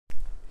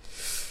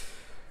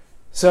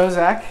So,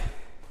 Zach,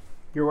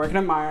 you're working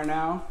at Meyer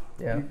now.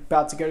 Yeah. You're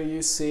about to go to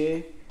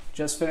UC.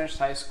 Just finished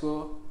high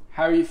school.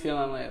 How are you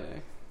feeling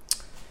lately?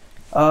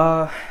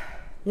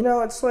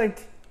 It's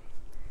like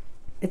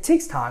it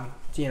takes time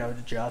to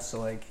adjust to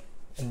like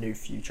a new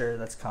future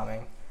that's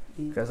coming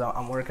because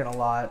I'm working a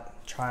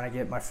lot, trying to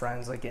get my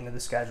friends like into the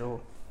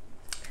schedule.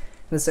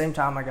 At the same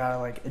time, I gotta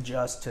like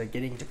adjust to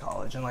getting to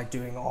college and like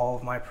doing all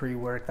of my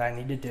pre-work that I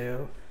need to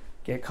do,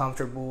 get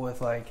comfortable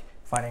with like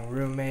finding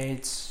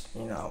roommates,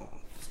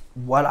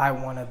 what I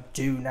want to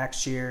do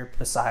next year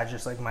besides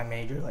just like my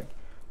major, like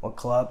what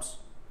clubs,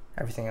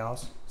 everything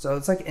else. So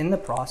it's like in the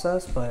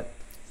process, but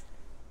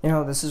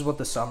this is what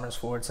the summer's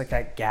for. It's like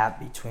that gap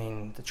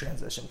between the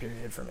transition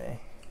period for me.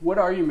 What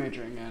are you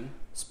majoring in?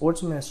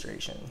 Sports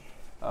administration.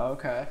 Oh,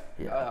 okay.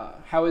 Yeah.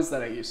 How is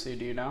that at UC?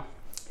 Do you know?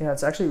 Yeah,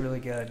 it's actually really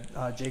good.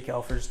 Jake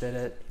Elfers did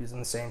it. He was in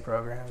the same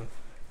program.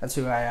 That's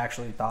who I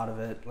actually thought of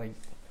it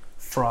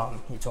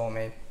from. He told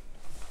me.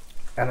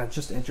 And it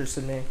just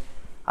interested me.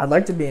 I'd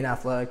like to be an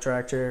athletic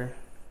director.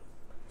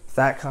 If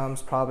that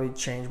comes, probably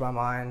change my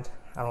mind.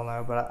 I don't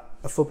know, but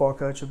a football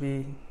coach would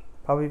be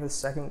probably the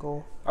second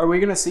goal. Are we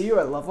gonna see you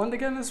at Loveland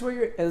again? Is what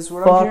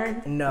Fuck I'm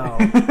hearing? no.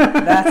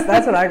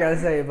 That's what I gotta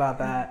say about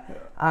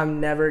that.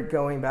 I'm never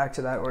going back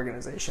to that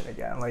organization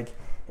again.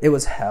 It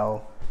was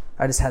hell.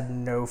 I just had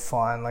no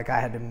fun. I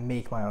had to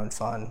make my own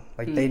fun.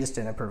 They just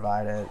didn't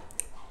provide it.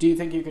 Do you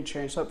think you could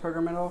change that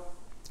program at all?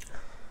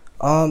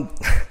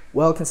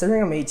 Well,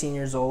 considering I'm 18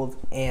 years old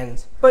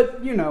and...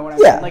 But you know what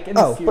I mean, in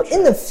the future. But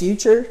in the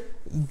future,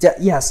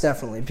 yes,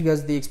 definitely.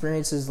 Because the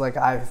experiences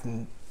I've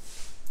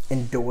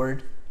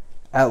endured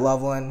at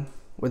Loveland,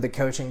 where the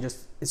coaching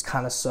just is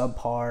kind of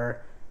subpar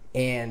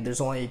and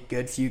there's only a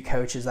good few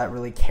coaches that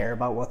really care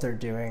about what they're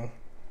doing.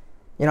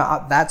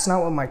 That's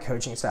not what my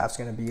coaching staff's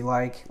going to be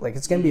like.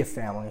 It's going to be a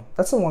family.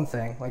 That's the one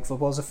thing.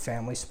 Football is a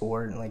family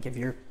sport. And, if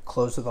you're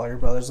close with all your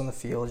brothers on the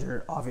field,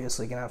 you're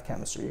obviously going to have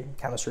chemistry.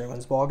 Chemistry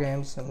wins ball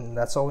games, and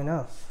that's all we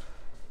know.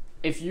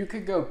 If you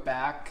could go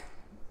back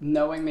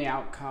knowing the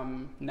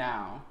outcome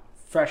now,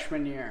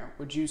 freshman year,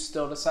 would you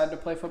still decide to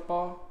play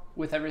football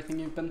with everything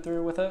you've been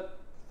through with it?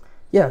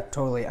 Yeah,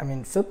 totally. I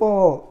mean,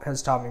 football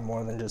has taught me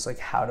more than just,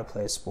 how to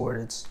play a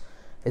sport.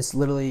 It's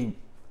literally...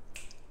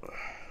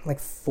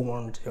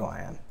 formed who I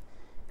am,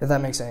 if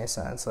that makes any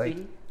sense.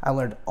 I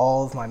learned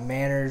all of my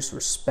manners,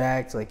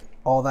 respect,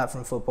 all that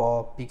from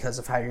football because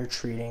of how you're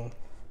treating,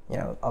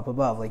 up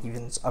above,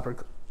 even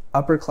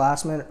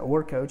upperclassmen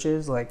or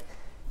coaches. You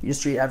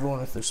just treat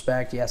everyone with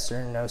respect. Yes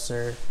sir, no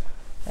sir,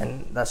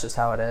 and that's just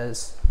how it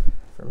is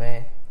for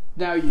me.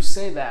 Now you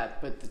say that,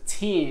 but the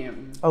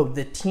team. Oh,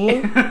 the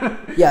team?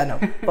 Yeah, no.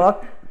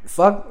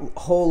 Fuck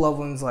whole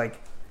Loveland's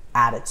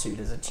attitude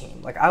as a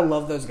team. I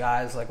love those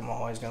guys. I'm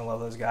always gonna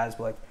love those guys,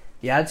 but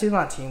the attitude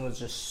on that team was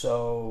just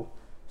so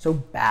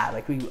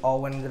bad. We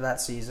all went into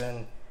that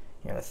season,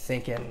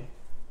 thinking,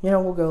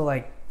 we'll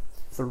go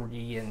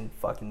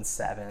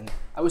 3-7.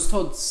 I was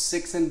told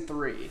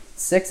 6-3.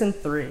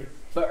 6-3.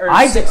 But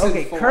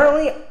 6-4.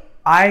 Currently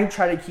I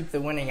try to keep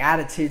the winning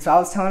attitude. So I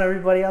was telling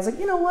everybody, I was like,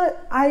 you know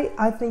what?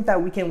 I think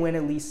that we can win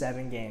at least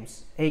 7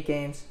 games, 8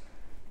 games,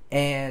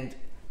 and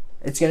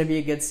it's going to be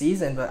a good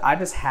season, but I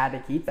just had to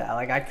keep that.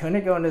 I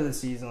couldn't go into the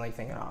season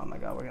thinking, oh my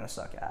God, we're going to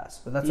suck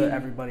ass. But that's what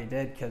everybody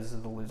did because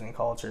of the losing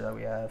culture that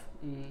we have.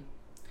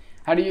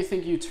 How do you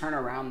think you turn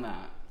around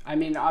that? I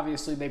mean,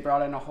 obviously they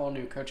brought in a whole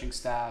new coaching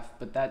staff,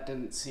 but that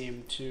didn't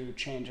seem to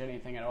change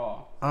anything at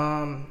all.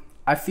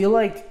 I feel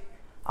I'm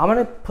going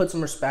to put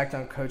some respect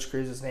on Coach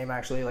Cruz's name,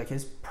 actually.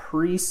 His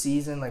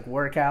preseason,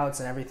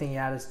 workouts and everything he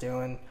had us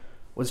doing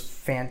was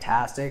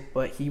fantastic,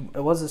 but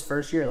it was his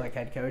first year,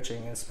 head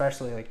coaching, and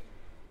especially,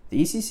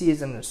 the ECC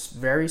is in this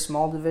very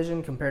small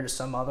division compared to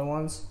some other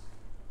ones.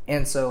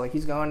 And so,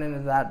 he's going into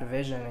that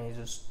division and he's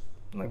just,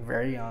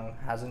 very young,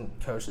 hasn't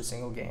coached a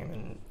single game.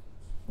 And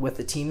with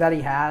the team that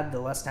he had,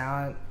 the less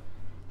talent,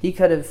 he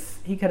could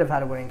have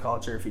had a winning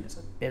culture if he just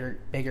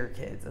had bigger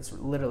kids. That's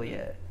literally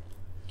it.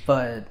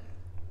 But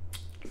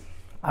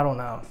I don't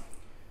know.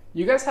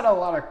 You guys had a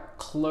lot of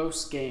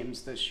close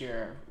games this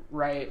year,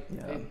 right?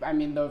 Yeah.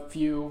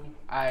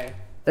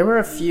 There were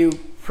a few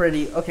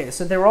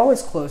so they were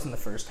always close in the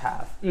first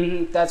half.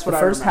 That's what the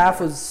first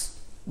half was,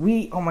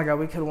 oh my God,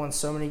 we could have won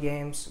so many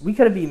games. We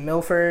could have beat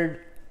Milford,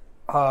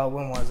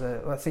 when was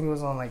it? I think it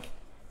was on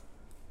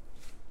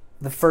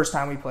the first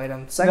time we played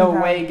them. The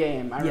away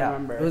game, I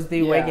remember. It was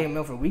the away game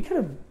Milford. We could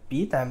have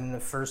beat them in the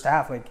first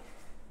half.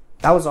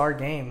 That was our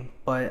game,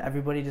 but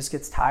everybody just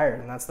gets tired,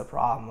 and that's the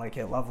problem.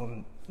 At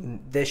Loveland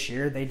this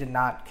year, they did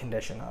not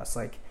condition us.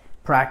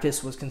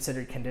 Practice was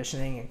considered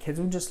conditioning, and kids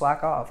would just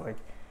slack off.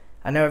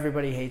 I know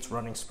everybody hates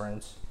running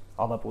sprints,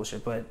 all that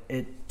bullshit, but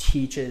it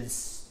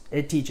teaches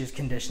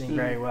conditioning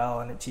very well,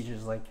 and it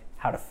teaches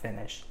how to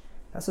finish.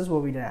 That's just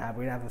what we didn't have.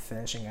 We didn't have a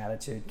finishing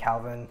attitude.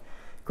 Calvin,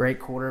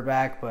 great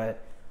quarterback,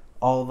 but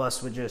all of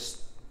us would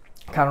just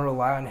kind of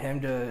rely on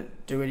him to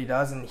do what he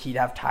does, and he'd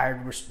have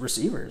tired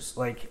receivers.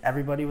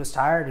 Everybody was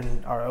tired,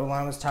 and our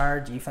O-line was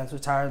tired, defense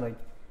was tired,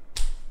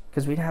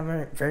 because we didn't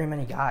have very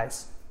many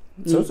guys.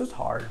 So it's just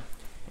hard.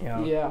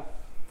 Yeah.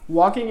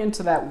 Walking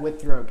into that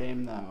Withrow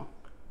game, though,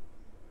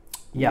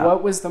 Yeah.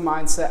 what was the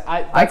mindset?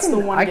 I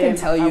can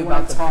tell you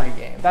about the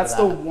pregame. That's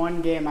the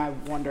one game I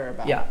wonder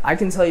about. Yeah, I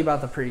can tell you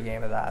about the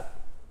pregame of that.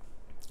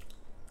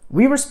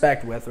 We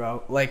respect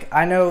Withrow. Like,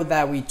 I know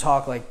that we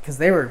talk, like, because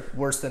they were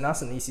worse than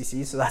us in the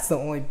ECC, so that's the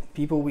only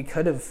people we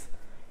could have,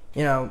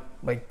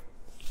 like,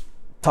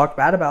 talked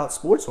bad about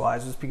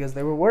sports-wise was because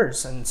they were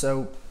worse. And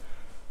so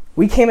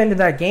we came into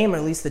that game, or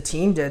at least the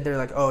team did. They're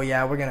like, oh,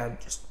 yeah, we're going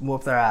to just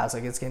whoop their ass.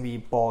 Like, it's going to be a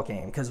ball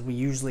game because we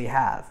usually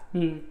have.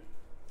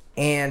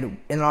 And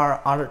in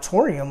our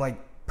auditorium, like,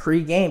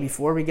 pre-game,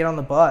 before we get on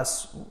the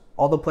bus,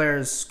 all the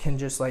players can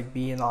just, like,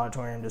 be in the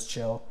auditorium, just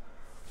chill.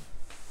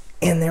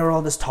 And they were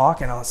all just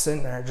talking. I was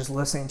sitting there just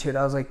listening to it.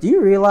 I was like, do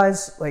you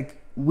realize,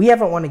 like, we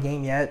haven't won a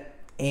game yet,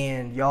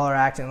 and y'all are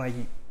acting like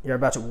you're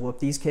about to whoop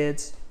these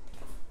kids?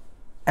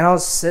 And I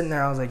was sitting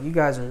there. I was like, you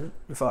guys are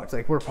fucked.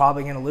 Like, we're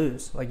probably going to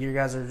lose. Like, you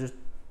guys are just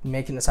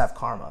making us have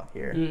karma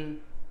here.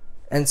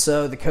 And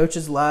so the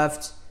coaches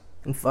left,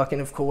 and fucking,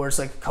 of course,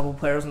 like, a couple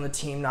players on the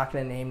team, not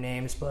going to name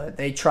names, but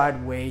they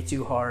tried way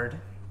too hard,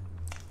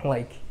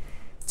 like,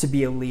 to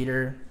be a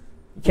leader.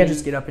 You can't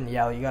just get up and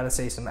yell. You got to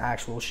say some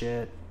actual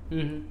shit.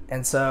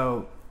 And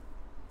so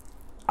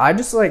I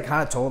just, like,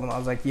 kind of told them, I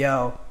was like,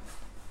 yo,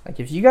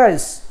 like, if you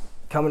guys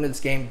come into this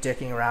game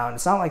dicking around,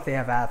 it's not like they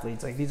have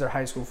athletes. Like, these are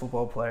high school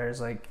football players.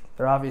 Like,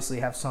 they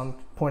obviously have some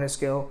point of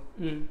skill.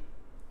 And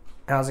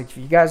I was like, if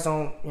you guys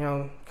don't,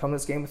 come to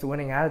this game with a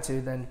winning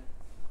attitude, then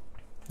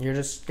you're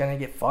just going to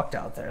get fucked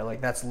out there.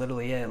 Like, that's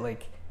literally it.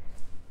 Like,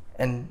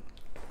 and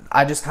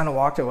I just kind of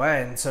walked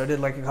away, and so did,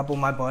 like, a couple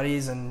of my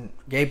buddies. And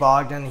Gabe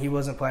Ogden, he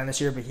wasn't playing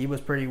this year, but he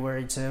was pretty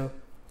worried too.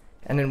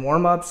 And in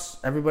warm-ups,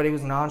 everybody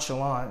was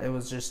nonchalant. It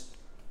was just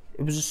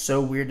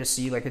so weird to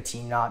see, like, a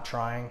team not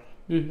trying.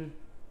 And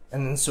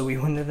then so we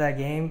went into that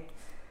game.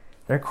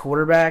 Their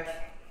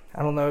quarterback,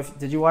 I don't know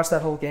did you watch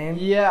that whole game?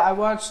 Yeah, I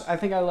watched. I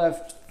think I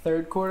left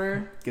third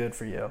quarter. Good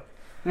for you.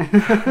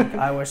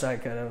 I wish I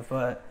could have,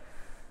 but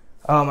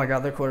oh my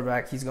God, their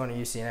quarterback, he's going to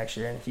UC next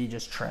year, and he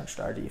just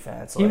trenched our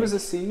defense. He was a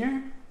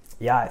senior?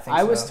 Yeah, I think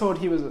so. I was told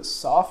he was a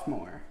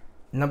sophomore.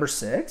 Number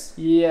 6?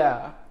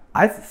 Yeah.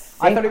 I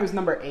thought he was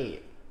number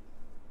 8.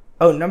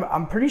 Oh,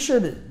 I'm pretty sure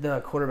that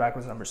the quarterback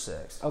was number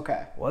 6.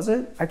 Okay. Was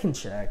it? I can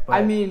check. But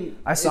I mean,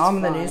 I saw him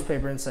in the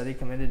newspaper and said he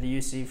committed to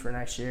UC for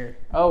next year.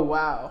 Oh,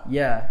 wow.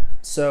 Yeah.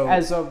 So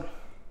as a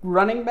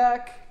running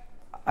back?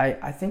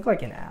 I think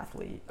like an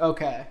athlete.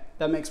 Okay.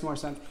 That makes more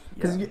sense.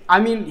 Because, I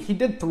mean, he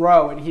did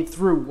throw, and he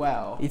threw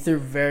well. He threw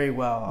very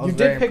well. You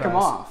did pick him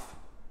off.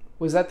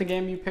 Was that the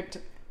game you picked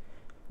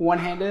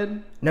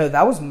one-handed? No,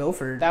 that was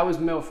Milford. That was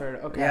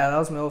Milford. Okay. Yeah, that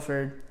was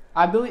Milford.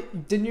 I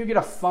believe, didn't you get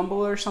a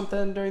fumble or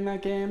something during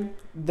that game?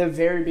 The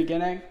very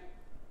beginning?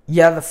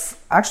 Yeah,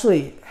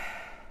 actually,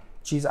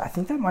 geez, I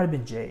think that might have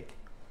been Jake.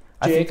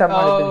 I think that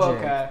might have been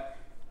Jake. Okay.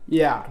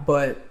 Yeah.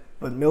 But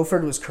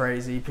Milford was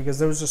crazy because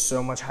there was just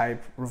so much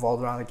hype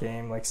revolved around the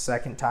game. Like,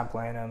 second time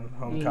playing him,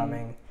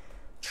 homecoming,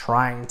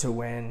 trying to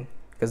win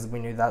because we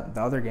knew that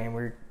the other game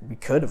we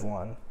could have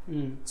won.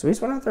 So we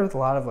just went out there with a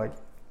lot of, like,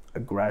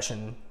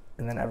 aggression.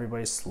 And then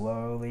everybody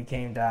slowly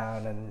came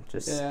down and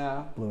just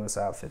blew us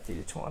out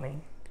 50-20.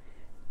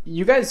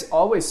 You guys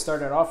always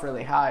started off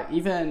really high,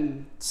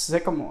 even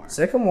Sycamore.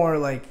 Sycamore,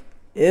 like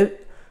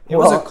it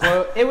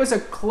was a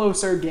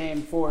closer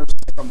game for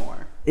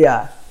Sycamore.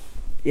 Yeah.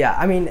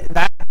 I mean,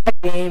 that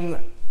game,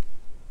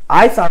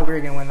 I thought we were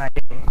gonna win that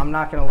game. I'm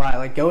not gonna lie.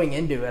 Like, going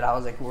into it, I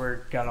was like,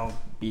 we're gonna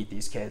beat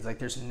these kids. Like,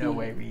 there's no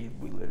way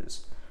we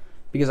lose,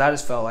 because I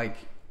just felt like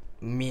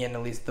me and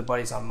at least the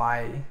buddies on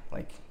my,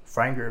 like,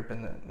 friend group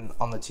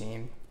on the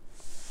team,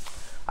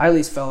 I at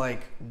least felt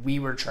like we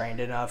were trained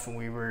enough and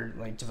we were,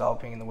 like,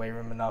 developing in the weight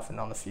room enough and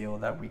on the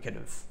field that we could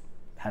have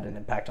had an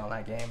impact on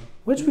that game,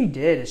 which we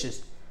did. It's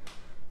just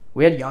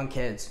we had young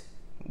kids,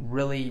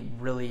 really,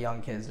 really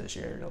young kids this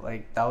year.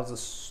 Like, that was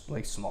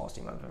the smallest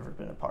team I've ever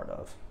been a part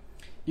of.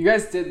 You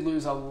guys did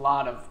lose a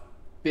lot of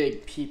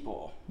big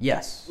people.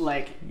 Yes. Just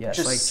like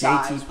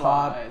JT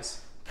Pop,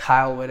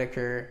 Kyle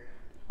Whitaker,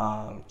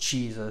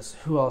 Jesus.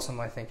 Who else am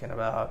I thinking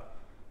about?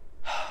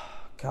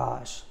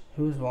 Gosh,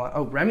 who's one?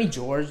 Oh, Remy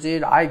George,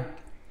 dude.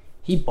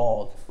 He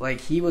balled.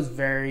 Like, he was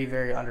very,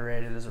 very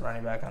underrated as a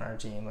running back on our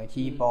team. Like,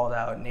 he balled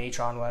out.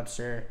 Natron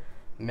Webster,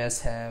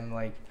 miss him.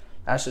 Like,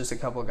 that's just a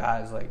couple of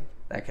guys, like,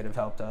 that could have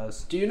helped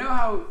us. Do you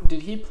know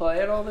did he play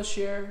at all this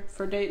year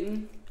for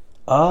Dayton?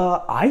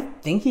 I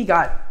think he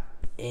got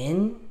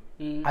in.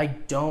 I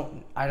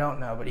don't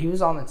know, but he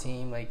was on the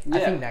team. Like, I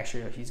think next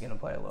year he's gonna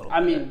play a little bit.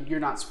 I mean, you're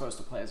not supposed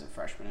to play as a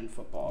freshman in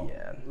football.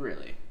 Yeah,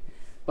 really.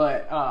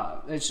 But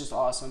it's just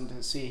awesome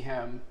to see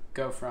him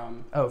go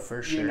from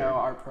for sure,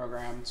 our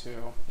program to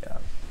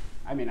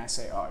I mean, I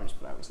say ours,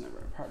 but I was never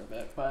a part of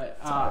it. But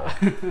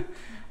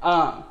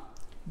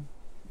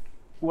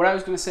what I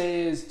was gonna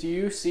say is, do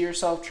you see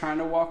yourself trying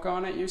to walk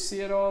on at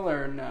UC at all,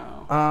 or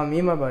no? Me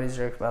and my buddies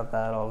joke about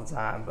that all the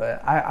time,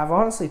 but I've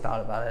honestly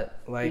thought about it.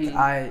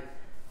 Like,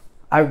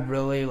 I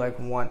really like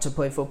want to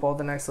play football at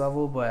the next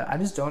level, but I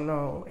just don't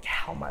know like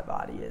how my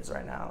body is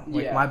right now.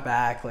 Like my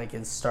back like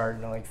is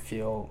starting to like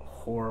feel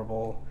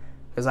horrible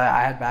because I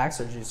had back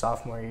surgery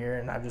sophomore year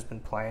and I've just been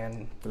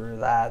playing through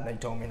that and they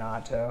told me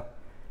not to.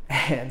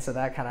 And so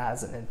that kind of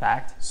has an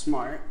impact.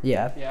 Smart.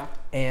 Yeah. Yeah.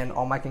 And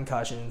all my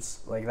concussions,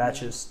 like that's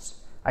just,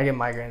 I get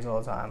migraines all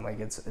the time. Like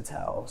it's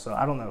hell. So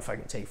I don't know if I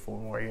can take 4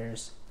 more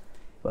years.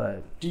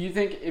 But do you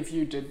think if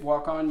you did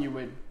walk on, you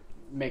would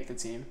make the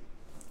team?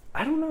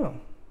 I don't know.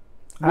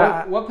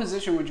 What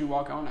position would you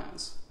walk on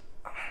as?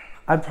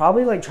 I'd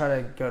probably like try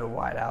to go to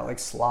wide out, like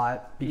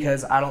slot,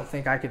 because I don't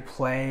think I could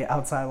play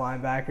outside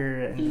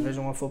linebacker in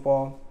Division I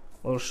football.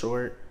 A little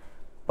short,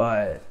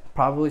 but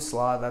probably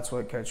slot. That's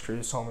what Coach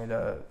Cruz told me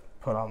to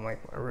put on like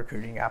a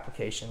recruiting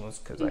application was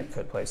because I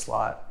could play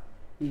slot.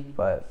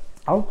 But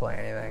I would play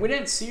anything. We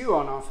didn't see you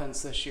on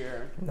offense this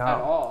year at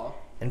all.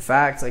 In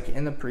fact, like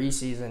in the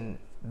preseason,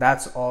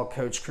 that's all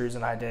Coach Cruz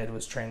and I did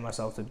was train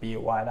myself to be a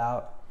wide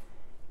out.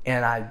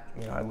 And I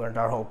learned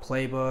our whole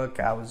playbook.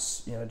 I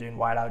was, doing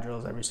wideout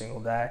drills every single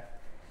day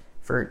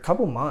for a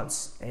couple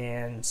months.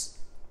 And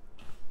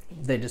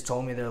they just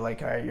told me, they're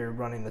like, all right, you're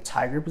running the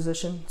tiger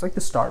position. It's like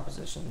the star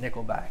position,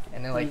 nickelback.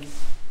 And it like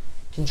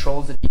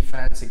controls the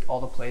defense. Like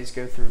all the plays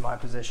go through my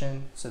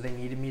position. So they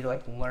needed me to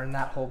like learn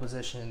that whole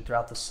position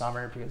throughout the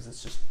summer because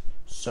it's just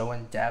so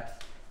in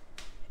depth.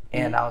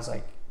 And I was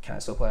like, can I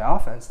still play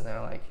offense? And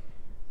they're like,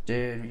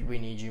 dude, we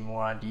need you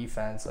more on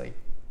defense. Like,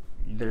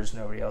 there's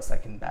nobody else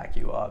that can back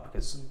you up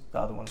because the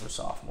other ones were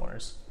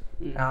sophomores.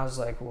 And I was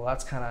like, well,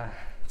 it's kind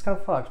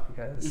of fucked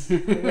because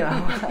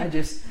I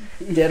just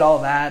did all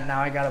that.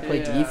 Now I got to play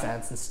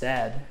defense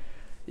instead.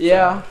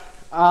 Yeah.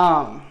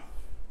 So.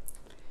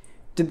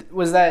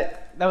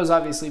 That was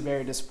obviously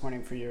very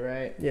disappointing for you,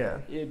 right? Yeah.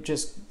 It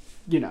just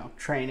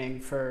training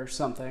for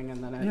something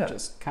and then it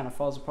just kind of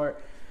falls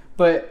apart.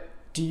 But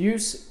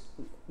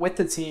with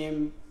the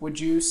team, would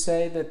you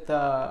say that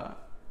the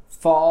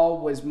fall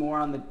was more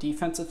on the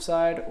defensive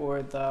side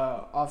or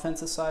the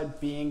offensive side,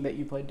 being that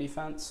you played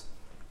defense?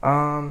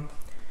 I'm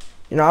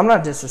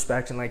not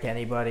disrespecting like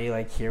anybody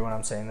like here when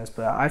I'm saying this,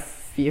 but I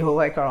feel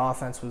like our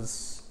offense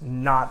was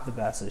not the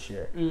best this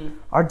year.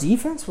 Our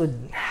defense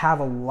would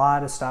have a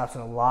lot of stops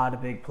and a lot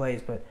of big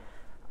plays, but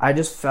I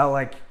just felt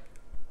like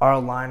our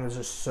line was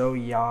just so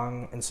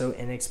young and so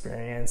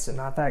inexperienced and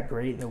not that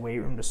great in the weight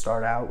room to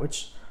start out,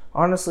 which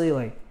honestly,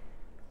 like,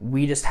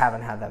 we just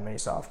haven't had that many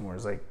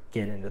sophomores like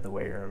get into the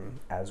weight room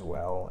as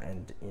well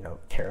and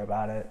care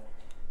about it.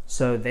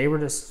 So they were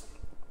just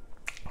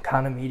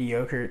kind of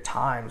mediocre at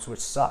times, which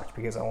sucked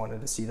because I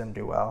wanted to see them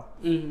do well.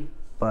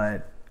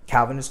 But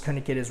Calvin just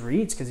couldn't get his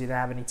reads because he didn't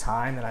have any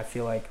time, and I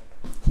feel like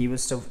he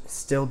was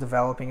still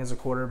developing as a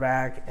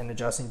quarterback and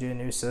adjusting to a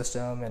new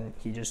system, and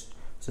it's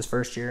his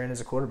first year in as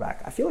a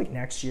quarterback. I feel like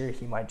next year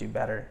he might do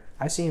better.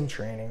 I see him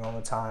training all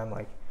the time.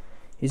 Like,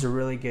 he's a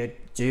really good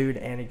dude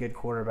and a good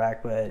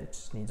quarterback, but it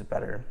just needs a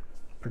better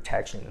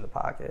protection in the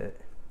pocket.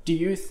 Do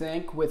you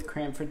think with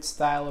Cranford's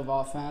style of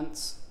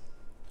offense,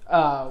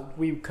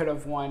 we could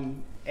have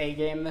won a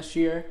game this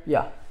year?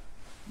 Yeah.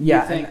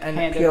 Yeah,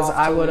 and because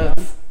I would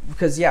have,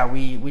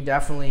 we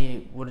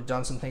definitely would have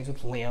done some things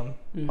with Liam.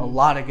 A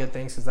lot of good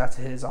things because that's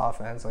his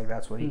offense. Like,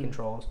 that's what he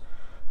controls.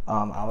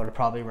 I would have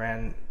probably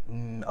ran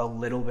a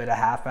little bit of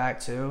halfback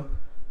too.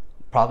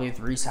 Probably with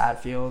Reese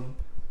Hatfield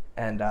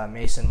and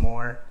Mason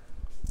Moore.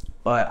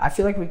 But I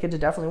feel like we could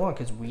have definitely won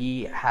because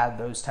we had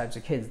those types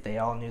of kids. They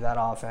all knew that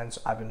offense.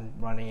 I've been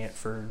running it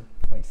for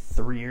like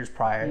 3 years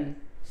prior.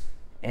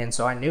 And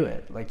so I knew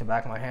it, like the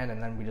back of my hand.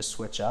 And then we just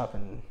switch up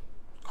and,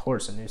 of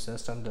course, a new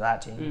system to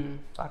that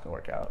team. It's not going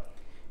to work out.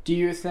 Do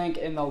you think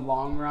in the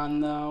long run,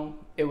 though,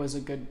 it was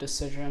a good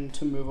decision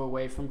to move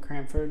away from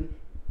Cranford?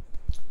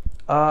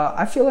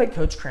 I feel like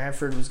Coach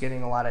Cranford was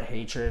getting a lot of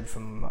hatred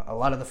from a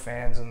lot of the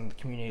fans and the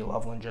community of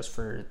Loveland just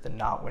for the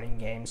not winning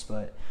games.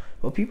 But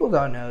what people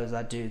don't know is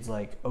that dude's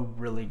like a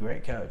really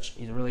great coach.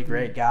 He's a really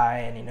great guy,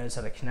 and he knows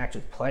how to connect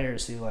with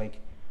players who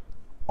like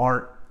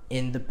aren't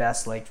in the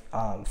best like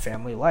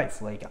family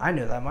life. Like, I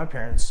know that my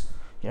parents,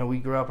 we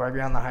grew up right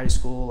around the high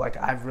school. Like,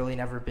 I've really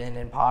never been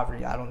in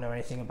poverty. I don't know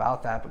anything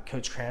about that. But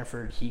Coach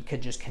Cranford, he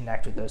could just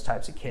connect with those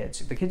types of kids,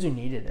 the kids who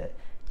needed it.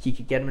 He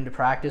could get them into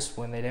practice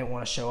when they didn't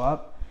want to show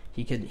up.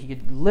 He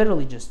could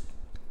literally just,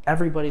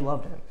 everybody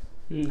loved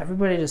him.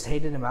 Everybody just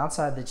hated him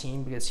outside the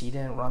team because he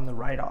didn't run the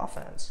right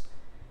offense.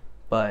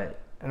 But,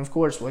 and of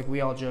course, like,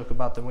 we all joke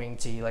about the wing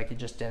tee, like, it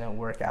just didn't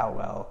work out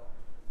well.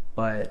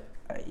 But,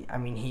 I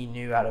mean, he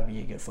knew how to be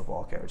a good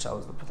football coach. That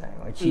was the thing.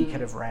 Like, he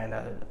could have ran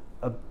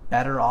a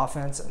better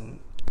offense, and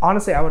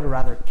honestly, I would have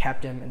rather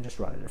kept him and just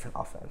run a different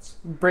offense.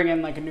 Bring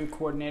in, like, a new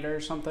coordinator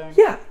or something?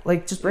 Yeah,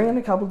 like, just bring in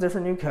a couple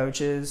different new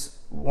coaches,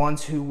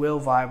 ones who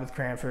will vibe with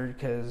Cranford,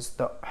 because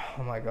the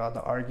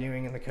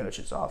arguing in the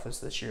coach's office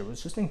this year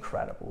was just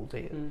incredible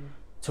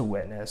to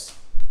witness.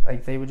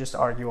 Like, they would just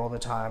argue all the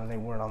time. They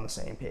weren't on the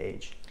same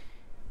page.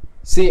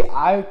 See,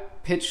 I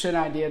pitched an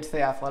idea to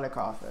the athletic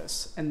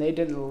office, and they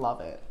didn't love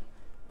it.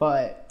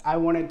 But I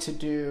wanted to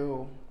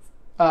do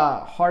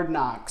Hard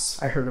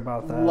Knocks. I heard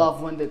about that.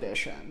 Loveland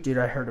edition. Dude,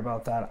 I heard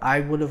about that.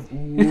 I would have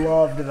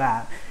loved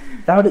that.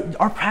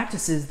 Our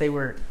practices, they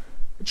were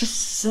just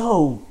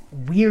so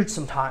weird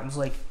sometimes.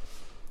 Like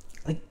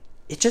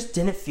it just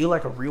didn't feel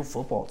like a real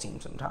football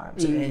team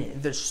sometimes.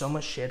 And there's so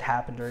much shit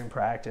happened during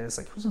practice.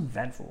 Like, it was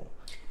eventful.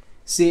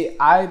 See,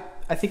 I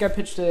think I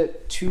pitched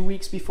it 2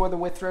 weeks before the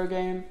Withrow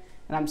game,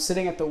 and I'm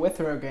sitting at the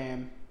Withrow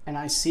game, and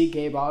I see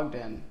Gabe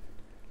Ogden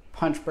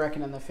punch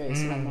Brecken in the face,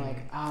 and I'm like,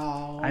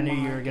 oh, I knew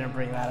you were going to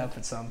bring that up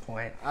at some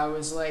point. I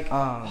was like,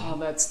 oh,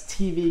 that's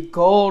TV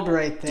gold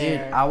right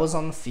there. Dude, I was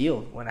on the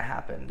field when it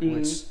happened,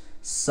 which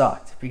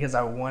sucked, because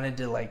I wanted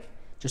to, like,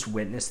 just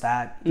witness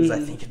that, because I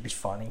think it'd be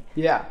funny.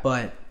 Yeah.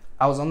 But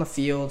I was on the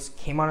field,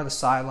 came onto the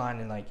sideline,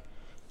 and, like,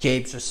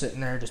 Gabe's just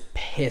sitting there just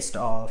pissed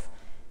off.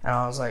 And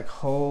I was like,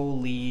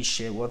 holy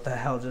shit, what the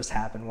hell just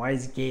happened? Why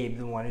is Gabe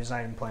the one who's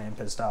not even playing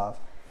pissed off?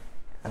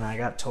 And I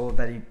got told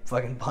that he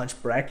fucking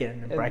punched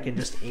Brecken, and Brecken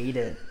just ate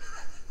it.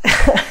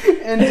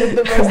 And did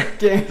the most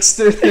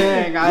gangster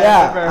thing I've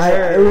ever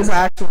heard. It was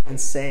actually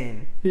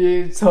insane.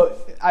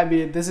 I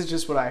mean, this is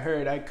just what I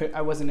heard.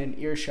 I wasn't in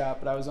earshot,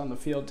 but I was on the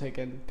field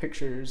taking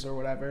pictures or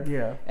whatever.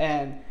 Yeah.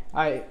 And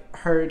I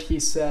heard he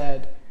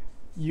said,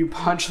 "You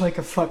punch like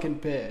a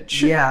fucking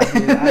bitch." Yeah,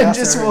 dude. And then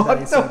just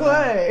walked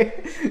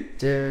away.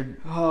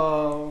 Dude.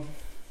 Oh.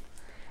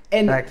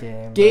 And that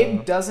game,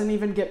 Gabe doesn't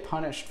even get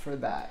punished for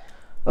that.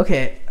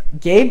 Okay,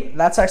 Gabe,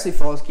 that's actually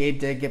false. Gabe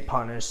did get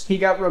punished. He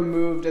got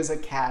removed as a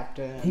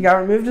captain.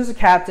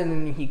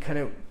 And he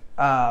couldn't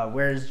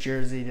wear his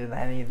jersey to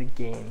any of the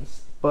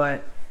games.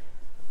 But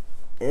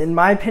in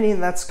my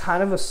opinion, that's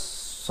kind of a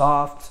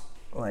soft,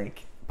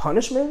 like,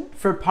 punishment.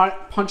 For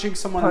punching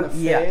someone in the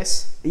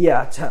face?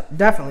 Yeah,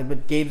 definitely.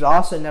 But Gabe's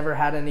also never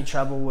had any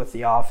trouble with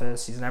the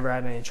office. He's never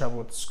had any trouble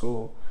with the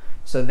school.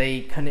 So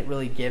they couldn't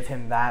really give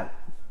him that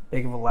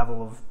big of a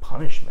level of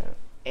punishment.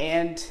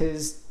 And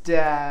his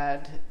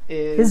dad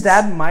is... His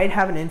dad might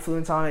have an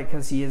influence on it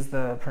because he is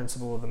the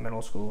principal of the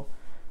middle school.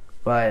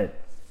 But...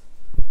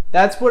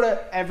 that's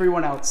what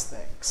everyone else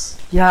thinks.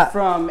 Yeah.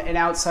 From an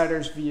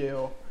outsider's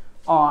view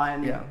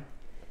on... Yeah.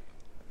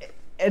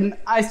 And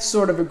I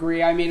sort of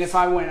agree. I mean, if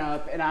I went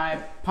up and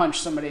I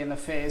punched somebody in the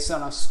face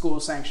on a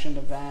school-sanctioned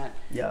event,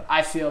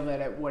 I feel that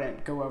it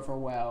wouldn't go over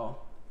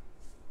well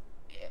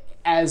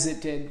as it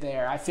did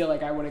there. I feel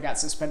like I would have got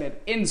suspended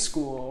in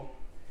school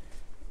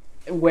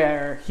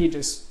where he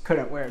just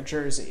couldn't wear a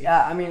jersey.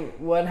 Yeah, I mean,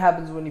 what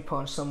happens when you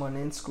punch someone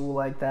in school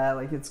like that?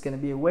 Like, it's going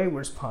to be a way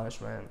worse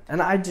punishment.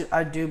 And I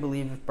do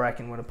believe if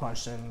Brecken would have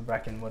punched him,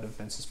 Brecken would have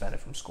been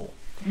suspended from school.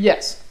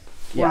 Yes,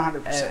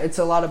 100%. Yeah,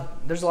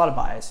 there's a lot of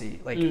bias.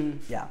 Like,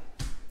 yeah.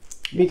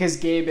 Because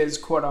Gabe is,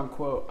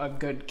 quote-unquote, a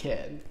good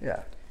kid.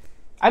 Yeah.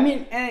 I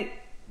mean, and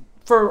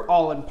for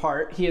all in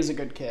part, he is a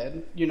good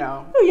kid, you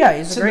know. Oh, yeah,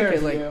 he's a great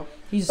kid. Like,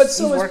 he's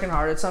working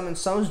hard at something.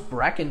 So is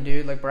Brecken,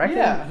 dude. Like,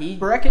 Brecken,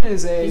 Brecken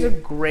is he's a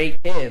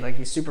great kid. Like,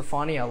 he's super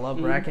funny. I love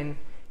Brecken.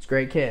 He's a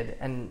great kid.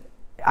 And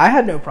I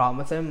had no problem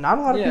with him. Not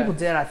a lot of people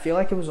did. I feel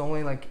like it was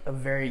only, like, a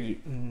very,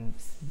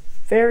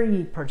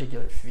 very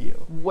particular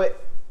few.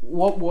 What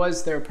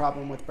was their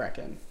problem with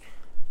Brecken?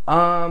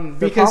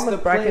 The problem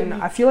with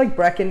Brecken, I feel like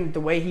Brecken, the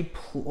way he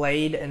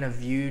played and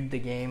viewed the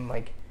game,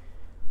 like,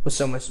 was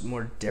so much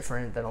more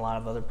different than a lot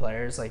of other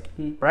players. Like,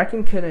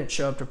 Brecken couldn't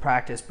show up to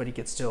practice, but he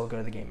could still go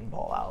to the game and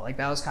ball out. Like,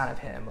 that was kind of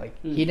him. Like,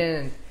 he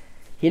didn't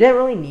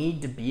really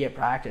need to be at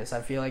practice.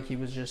 I feel like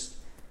he's just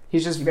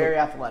very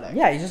athletic.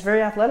 Yeah, he's just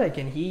very athletic,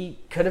 and he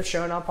could have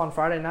shown up on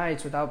Friday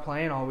nights without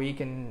playing all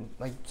week and,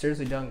 like,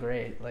 seriously done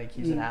great. Like,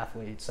 he's an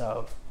athlete,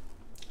 so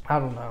I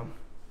don't know.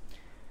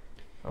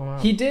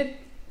 He did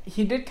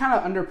kind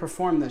of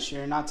underperform this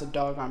year, not to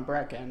dog on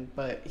Brecken,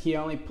 but he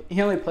only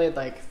played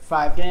like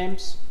 5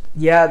 games.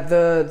 Yeah,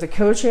 the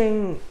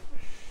coaching,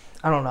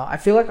 I don't know. I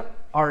feel like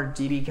our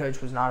DB coach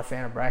was not a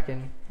fan of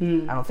Brecken.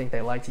 I don't think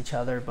they liked each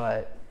other,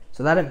 but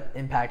so that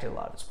impacted a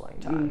lot of his playing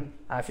time.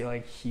 I feel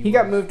like he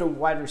got moved to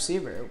wide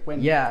receiver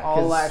when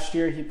all last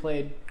year he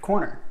played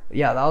corner.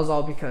 Yeah, that was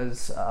all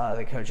because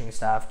the coaching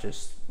staff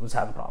just was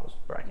having problems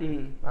with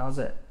Brecken. That was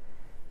it.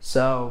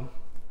 So,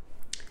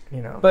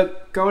 you know.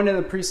 But going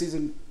into the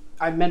preseason,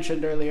 I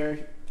mentioned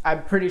earlier,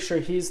 I'm pretty sure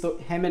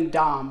him and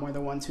Dom were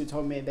the ones who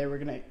told me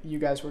you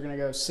guys were gonna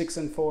go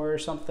 6-4 or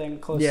something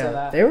close to that.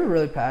 Yeah, they were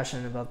really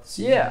passionate about the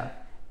season. Yeah,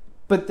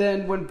 but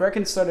then when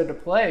Brecken started to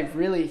play,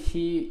 really,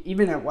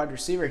 even at wide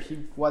receiver, he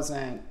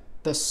wasn't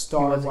the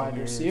star wide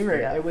receiver.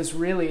 Yeah. It was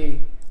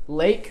really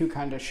Lake who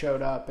kind of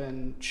showed up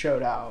and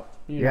showed out.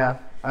 You know?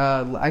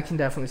 I can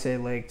definitely say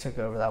Lake took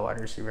over that wide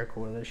receiver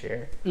core this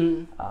year.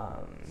 Him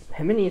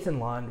and Ethan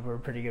Lund were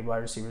pretty good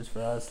wide receivers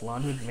for us.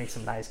 Lund would make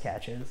some nice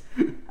catches.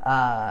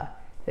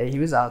 Yeah, he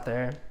was out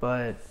there.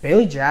 But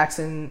Bailey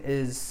Jackson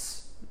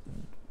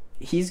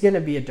he's going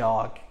to be a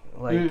dog,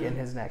 like, in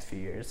his next few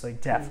years.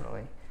 Like,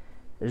 definitely.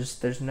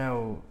 There's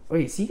no...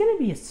 Wait, is he going to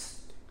be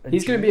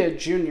He's going to be a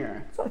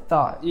junior. That's what I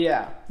thought.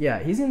 Yeah. Yeah,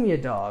 he's going to be a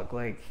dog.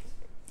 Like,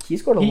 he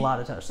scored a lot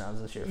of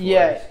touchdowns this year for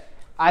us.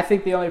 I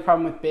think the only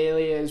problem with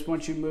Bailey is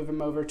once you move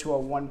him over to a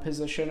one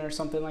position or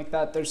something like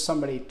that, there's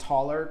somebody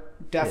taller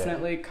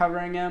definitely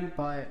covering him,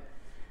 but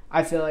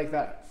I feel like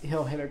that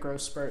he'll hit a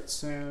growth spurt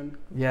soon.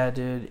 Yeah,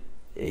 dude.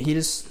 He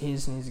just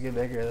needs to get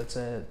bigger. That's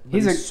it.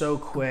 He's so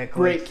quick.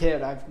 Great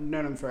kid. I've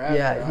known him forever.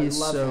 Yeah, he's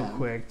so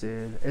quick,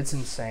 dude. It's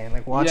insane.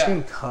 Like watching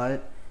him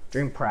cut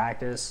during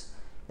practice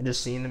and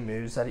just seeing the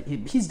moves that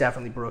he's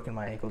definitely broken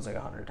my ankles like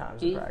 100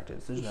 times in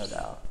practice. There's no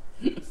doubt.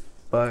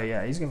 But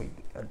yeah, he's gonna be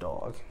a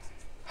dog.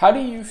 How do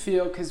you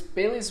feel? Because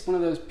Bailey's one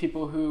of those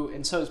people who,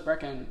 and so is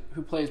Brecken,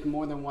 who plays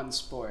more than one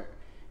sport.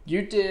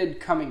 You did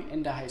coming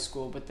into high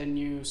school, but then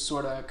you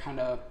sort of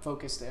kind of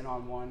focused in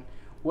on one.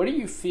 What do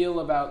you feel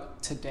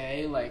about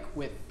today, like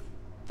with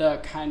the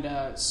kind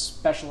of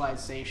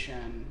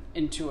specialization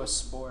into a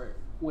sport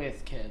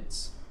with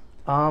kids?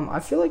 I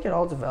feel like it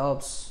all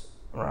develops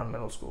around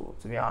middle school,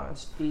 to be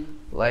honest.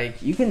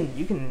 Like you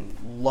can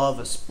love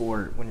a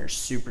sport when you're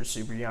super,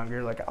 super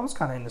younger. Like I was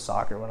kind of into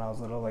soccer when I was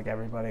little, like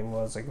everybody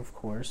was, like of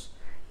course.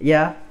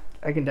 Yeah,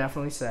 I can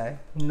definitely say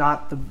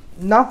not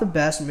the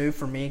best move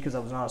for me because I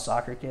was not a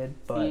soccer kid,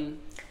 but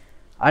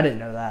I didn't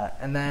know that.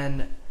 And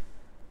then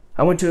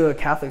I went to a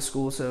Catholic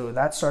school, so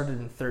that started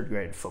in 3rd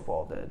grade.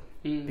 Football did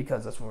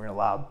because that's when we were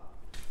allowed.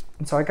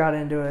 And so I got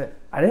into it.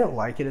 I didn't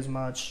like it as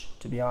much,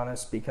 to be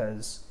honest,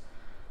 because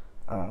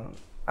I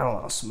don't know,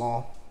 I was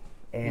small,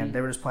 and they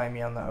were just playing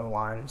me on the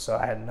O-line, so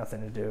I had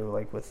nothing to do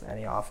like with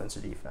any offense or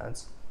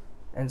defense.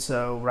 And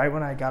so right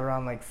when I got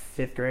around like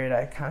 5th grade,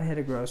 I kind of hit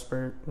a growth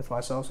spurt with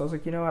myself. So I was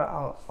like, you know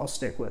what, I'll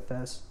stick with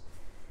this.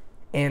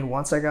 And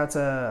once I got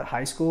to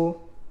high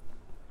school,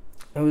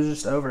 it was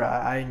just over.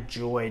 I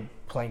enjoyed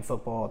playing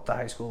football at the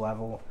high school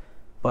level,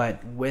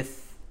 but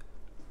with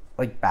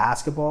like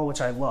basketball, which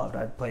I loved,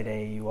 I played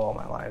AAU all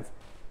my life.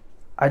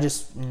 I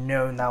just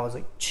known that was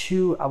like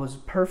I was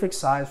perfect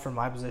size for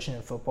my position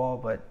in football,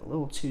 but a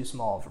little too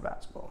small for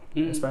basketball.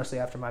 Especially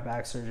after my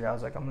back surgery, I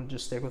was like, I'm gonna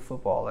just stick with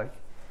football. Like,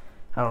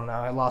 I don't know,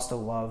 I lost a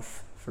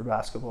love for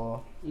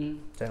basketball.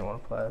 Didn't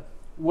want to play.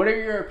 What are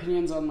your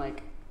opinions on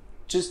like,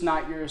 just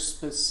not your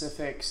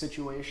specific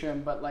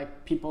situation, but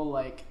like people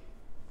like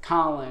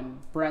Colin,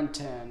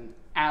 Brenton,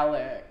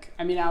 Alec.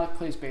 I mean, Alec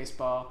plays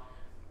baseball,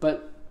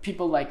 but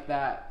people like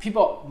that,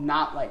 people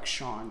not like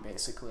Sean,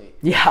 basically,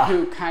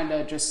 who kind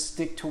of just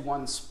stick to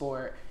one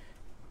sport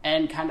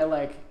and kind of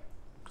like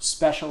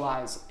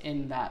specialize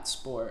in that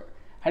sport.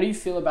 How do you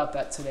feel about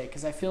that today?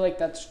 Because I feel like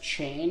that's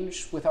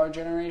changed with our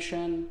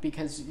generation,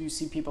 because you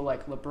see people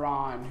like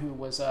LeBron, who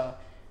was a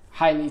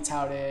highly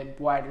touted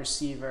wide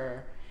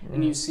receiver,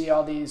 and you see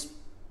all these,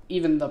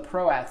 even the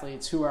pro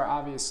athletes who are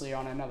obviously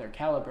on another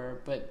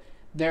caliber, but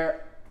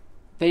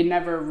they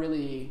never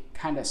really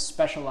kind of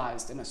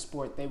specialized in a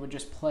sport. They would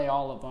just play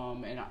all of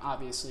them and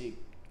obviously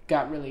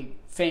got really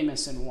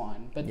famous in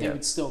one, but they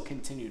would still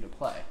continue to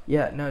play.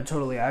 Yeah, no,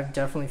 totally. I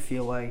definitely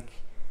feel like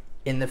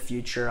in the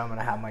future I'm going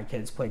to have my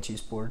kids play 2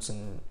 sports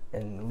in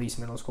at least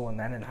middle school and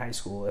then in high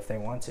school if they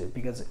want to,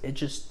 because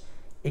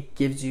it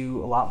gives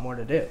you a lot more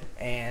to do.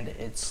 And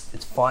it's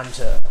fun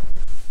to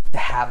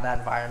have that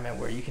environment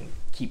where you can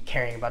keep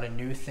caring about a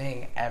new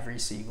thing every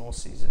single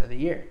season of the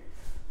year.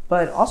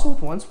 But also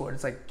with one sport,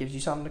 it's like gives you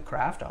something to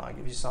craft on,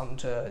 gives you something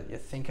to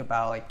think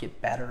about, like get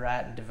better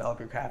at and develop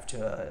your craft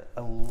to a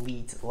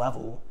elite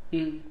level,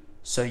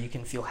 so you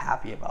can feel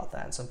happy about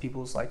that. And some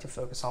people just like to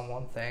focus on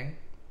one thing.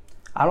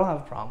 I don't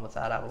have a problem with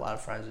that. I have a lot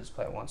of friends who just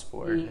play one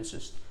sport, and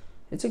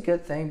it's a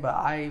good thing. But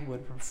I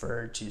would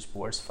prefer 2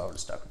 sports if I would have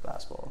stuck with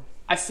basketball.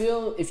 I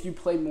feel if you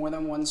play more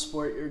than one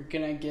sport, you're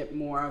gonna get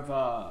more of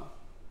a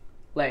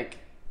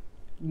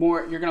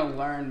you're gonna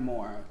learn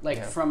more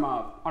from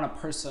on a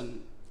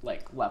person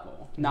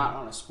level, not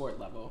on a sport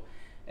level.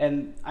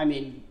 And I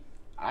mean,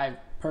 I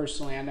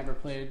never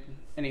played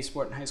any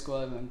sport in high school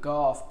other than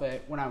golf,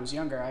 but when I was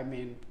younger, I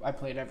mean, I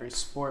played every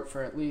sport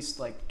for at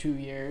least 2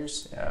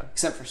 years,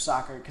 except for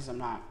soccer, because I'm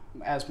not,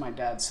 as my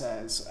dad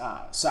says,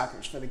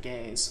 soccer's for the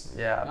gays.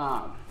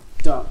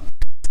 Don't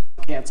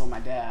cancel my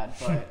dad,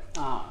 but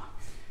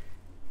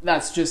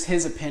that's just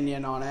his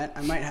opinion on it.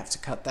 I might have to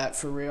cut that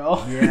for real.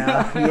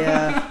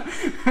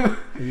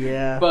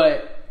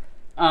 But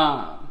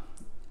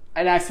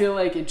and I feel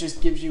like it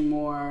just gives you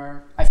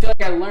more. I feel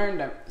like I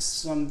learned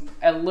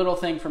a little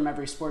thing from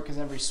every sport, because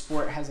every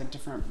sport has a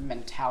different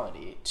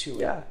mentality to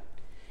it.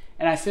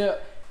 And I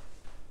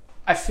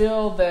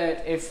feel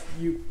that if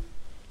you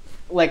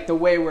the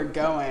way we're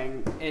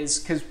going is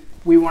because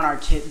we want our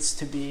kids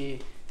to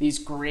be these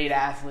great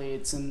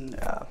athletes and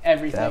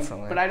everything.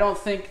 Definitely. But I don't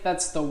think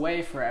that's the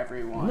way for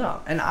everyone. No,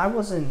 and I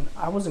wasn't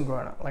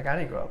growing up I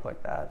didn't grow up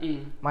like that.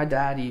 My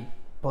dad, he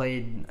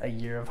played a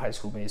year of high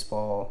school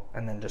baseball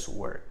and then just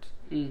worked.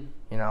 You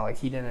know,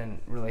 he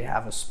didn't really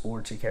have a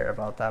sport to care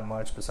about that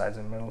much besides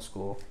in middle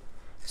school.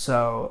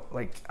 So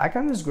I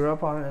kind of just grew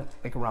up on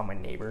it around my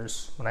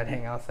neighbors. When I'd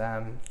hang out with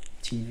them,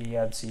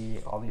 TV, I'd see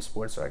all these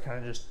sports, so I kind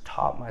of just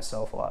taught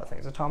myself a lot of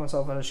things. I taught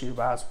myself how to shoot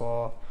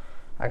basketball.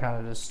 My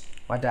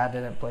dad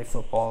didn't play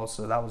football,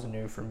 so that was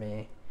new for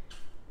me.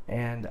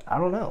 And I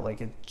don't know,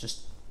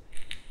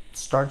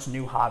 starts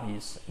new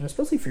hobbies, and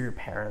especially for your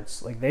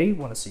parents, like they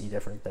want to see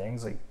different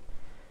things. Like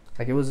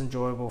it was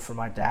enjoyable for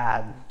my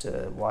dad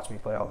to watch me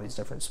play all these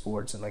different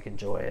sports and like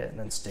enjoy it and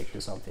then stick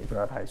to something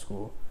throughout high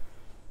school,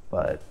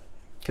 but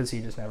because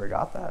he just never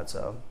got that.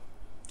 So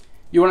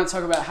you want to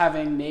talk about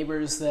having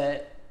neighbors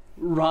that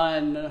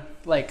run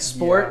like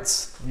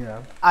sports?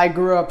 Yeah. I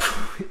grew up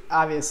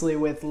obviously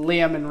with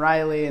Liam and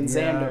Riley and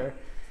Xander.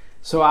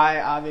 So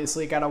I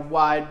obviously got a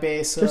wide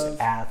base of... Just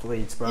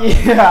athletes, bro.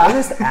 Yeah.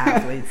 They're just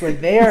athletes. Like,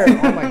 they are...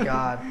 Oh, my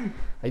God.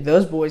 Like,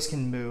 those boys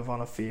can move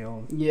on a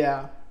field.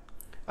 Yeah.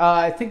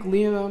 I think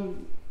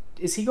Liam...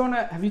 Is he going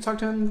to... Have you talked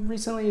to him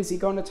recently? Is he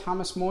going to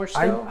Thomas More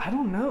still? I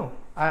don't know.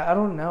 I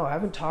don't know. I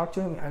haven't talked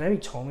to him. I know he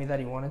told me that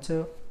he wanted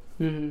to.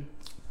 Mm-hmm.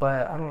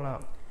 But I don't know.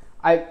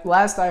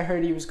 Last I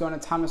heard he was going to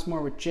Thomas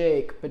More with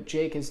Jake, but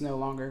Jake is no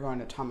longer going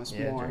to Thomas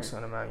More. Yeah, Jake's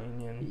going to Mount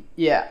Union.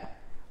 Yeah.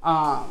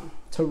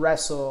 To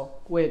wrestle,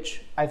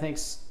 which I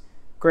think's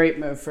great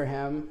move for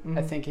him. Mm-hmm.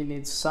 I think he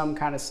needs some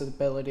kind of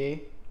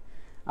stability.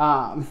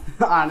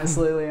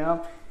 Honestly,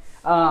 Liam.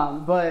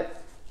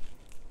 But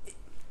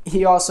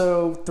he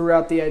also threw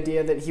out the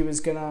idea that he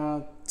was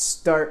gonna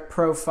start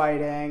pro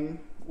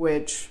fighting,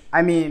 which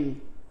I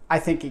mean, I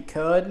think he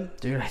could.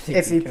 Dude, I think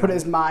if he put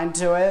his mind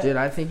to it. Dude,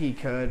 I think he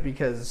could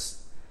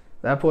because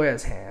that boy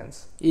has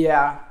hands.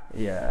 Yeah.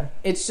 Yeah.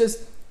 It's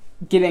just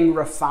getting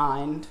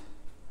refined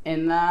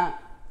in that.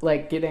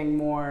 Like getting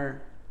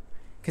more,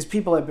 because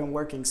people have been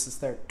working since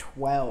they're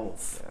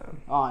 12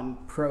 on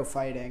pro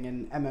fighting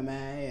and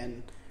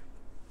MMA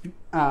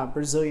and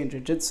Brazilian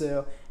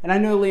Jiu-Jitsu. And I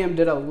know Liam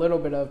did a little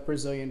bit of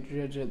Brazilian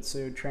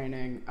Jiu-Jitsu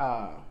training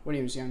when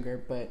he was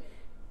younger, but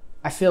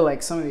I feel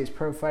like some of these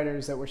pro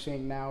fighters that we're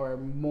seeing now are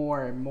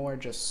more and more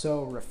just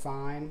so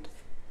refined.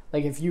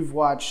 Like if you've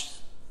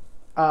watched,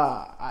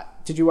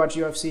 did you watch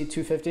UFC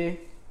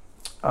 250?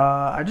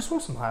 I just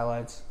watched some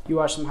highlights. You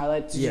watched some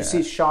highlights? Did you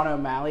see Sean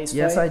O'Malley's fight?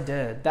 Yes, I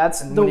did.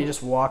 When he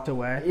just walked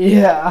away.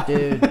 Yeah.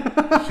 Dude,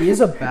 he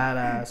is a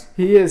badass.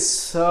 He is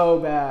so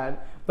bad.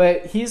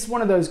 But he's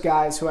one of those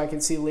guys who I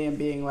can see Liam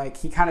being like,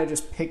 he kind of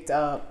just picked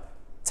up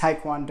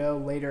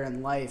Taekwondo later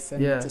in life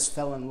and just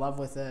fell in love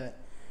with it.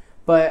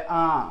 But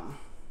I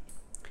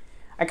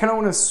kind of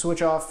want to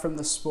switch off from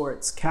the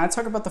sports. Can I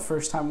talk about the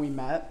first time we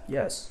met?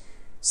 Yes.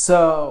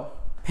 So,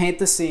 paint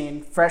the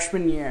scene.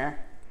 Freshman year.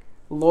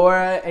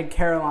 Laura and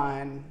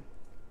Caroline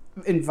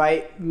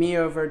invite me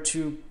over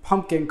to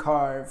pumpkin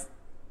carve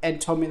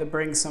and told me to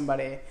bring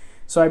somebody.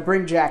 So I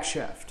bring Jack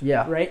Shift.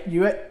 Yeah. Right?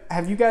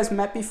 Have you guys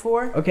met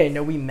before? Okay,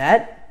 no, we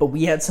met, but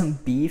we had some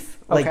beef.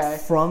 We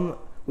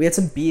had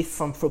some beef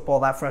from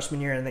football that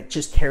freshman year, and it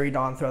just carried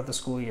on throughout the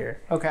school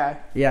year. Okay.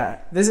 Yeah.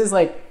 This is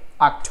like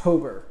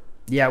October.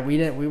 Yeah, we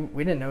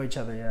didn't know each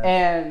other yet.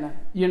 And,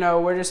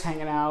 we're just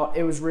hanging out.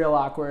 It was real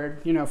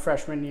awkward,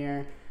 freshman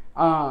year.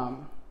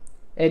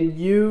 And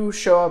you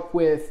show up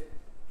with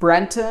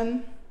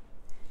Brenton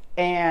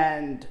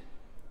and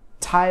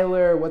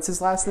Tyler, what's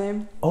his last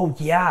name? Oh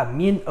yeah,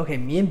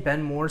 me and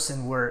Ben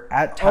Morrison were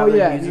at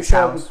Tyler Hughes'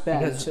 house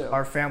because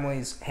our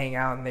families hang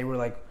out and they were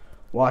like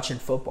watching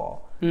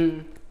football.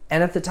 Mm.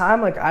 And at the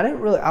time, like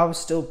I was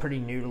still pretty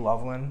new to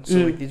Loveland, so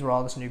like these were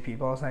all just new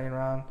people I was hanging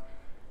around.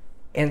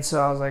 And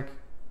so I was like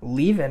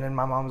leaving, and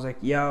my mom was like,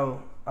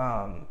 "Yo,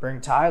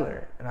 bring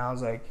Tyler," and I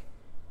was like,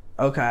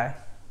 "Okay."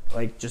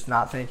 Like, just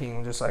not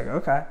thinking, just like,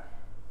 okay.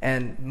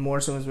 And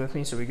Morrison was with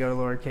me, so we go to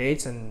Laura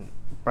Cates, and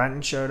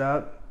Brenton showed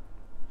up.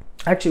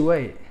 Actually,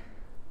 wait.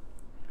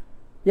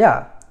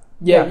 Yeah.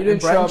 Yeah, you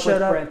didn't show up with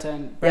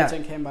Brenton.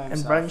 Brenton came by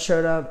himself. And Brenton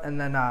showed up,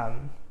 and then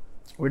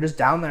we're just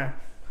down there.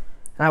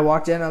 And I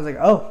walked in, I was like,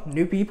 oh,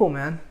 new people,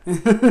 man.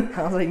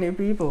 I was like, new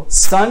people.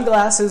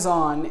 Sunglasses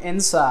on,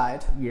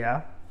 inside.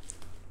 Yeah.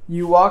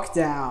 You walk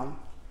down.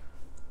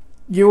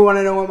 You want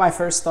to know what my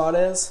first thought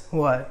is?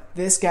 What?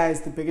 This guy is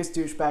the biggest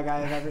douchebag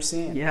I have ever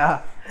seen.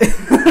 Yeah.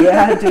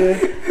 Yeah, dude.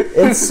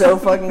 It's so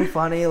fucking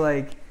funny.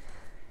 Like,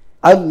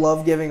 I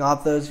love giving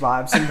off those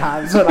vibes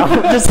sometimes when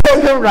I'm just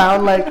like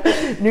around like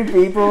new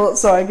people,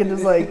 so I can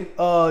just like,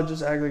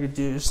 just act like a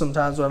douche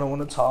sometimes when I don't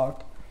want to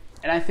talk.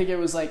 And I think it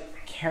was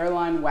like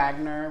Caroline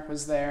Wagner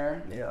was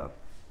there. Yeah.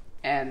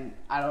 And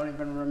I don't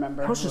even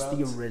remember. That was just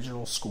the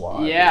original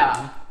squad.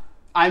 Yeah. Dude.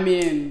 I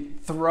mean,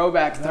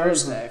 throwback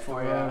Thursday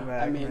for you.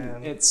 I mean,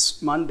 man.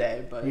 It's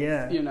Monday, but,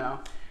 I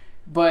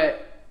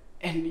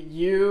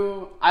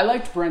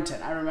liked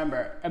Brenton. I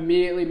remember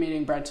immediately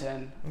meeting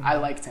Brenton. Mm-hmm. I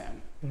liked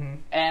him. Mm-hmm.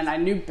 And I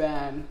knew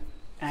Ben,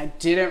 and I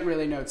didn't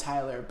really know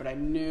Tyler, but I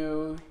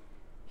knew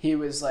he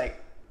was,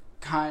 like,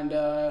 kind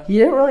of... He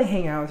didn't really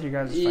hang out with you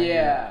guys.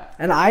 Yeah.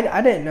 And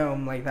I didn't know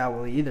him, like, that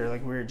well either.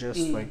 Like, we were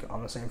just, like,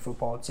 on the same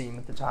football team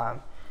at the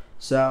time.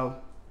 So...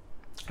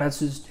 That's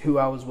just who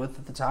I was with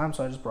at the time,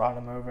 so I just brought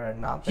him over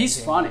and not thinking.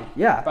 He's funny,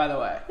 by the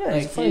way. Yeah,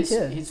 he's a funny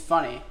kid. He's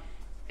funny.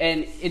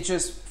 And it's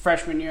just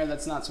freshman year,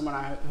 that's not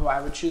someone who I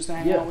would choose to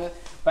hang out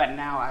with. But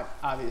now,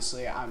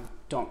 I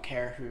don't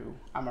care who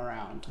I'm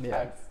around. Yeah.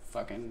 I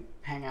fucking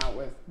hang out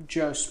with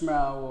Joe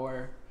Schmo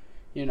or,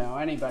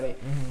 anybody.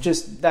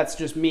 Mm-hmm. That's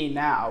just me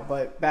now.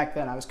 But back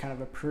then, I was kind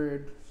of a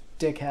prude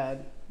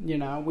dickhead, You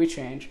know, we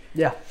change.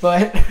 Yeah.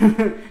 But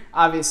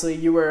obviously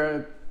you were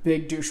a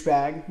big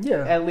douchebag.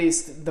 Yeah. At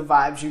least the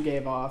vibes you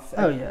gave off.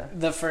 Oh, yeah.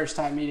 The first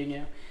time meeting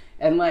you.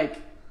 And,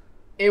 like,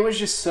 it was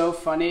just so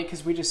funny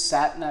because we just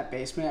sat in that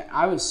basement.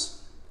 I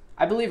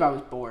believe I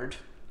was bored.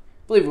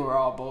 I believe we were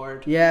all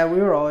bored. Yeah, we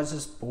were always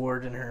just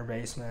bored in her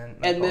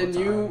basement. Like, and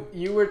then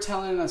you were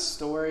telling a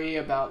story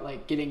about,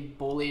 like, getting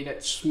bullied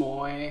at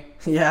Schmoy.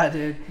 Yeah,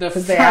 dude.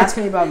 Because they asked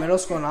me about middle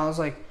school, and I was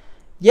like,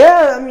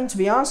 yeah, I mean, to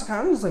be honest, I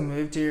kind of just, like,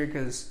 moved here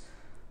because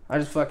I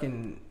just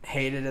fucking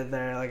hated it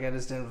there. Like, I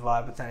just didn't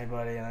vibe with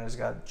anybody, and I just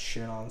got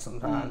shit on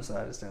sometimes, so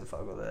I just didn't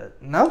fuck with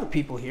it. Now the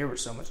people here were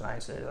so much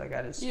nicer. Like,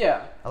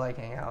 I like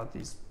hanging out with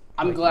these.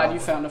 I'm glad you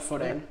found a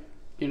footing.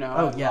 You know.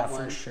 Oh yeah,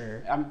 for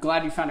sure. I'm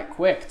glad you found it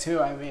quick too.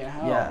 I mean,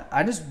 hell. Yeah,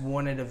 I just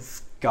wanted to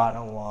have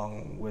gotten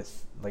along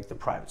with like the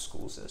private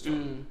school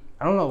system.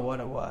 I don't know what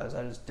it was.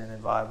 I just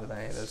didn't vibe with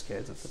any of those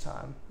kids at the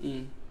time.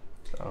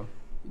 So,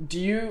 do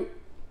you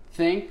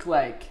think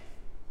like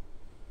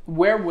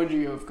where would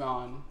you have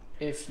gone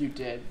if you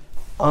did?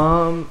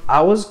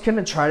 I was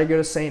gonna try to go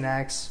to St.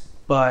 X,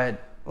 but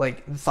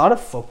like the thought of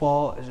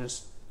football is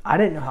just I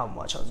didn't know how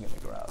much I was gonna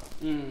grow up.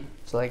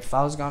 So like if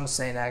I was going to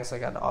St. X,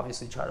 like I'd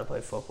obviously try to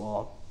play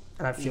football,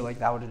 and I feel like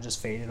that would have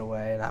just faded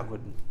away, and I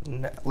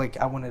wouldn't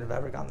have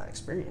ever gotten that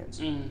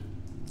experience.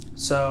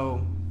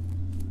 So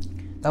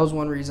that was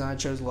one reason I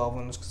chose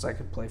Loveland, was because I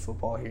could play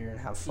football here and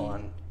have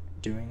fun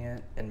doing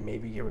it, and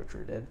maybe get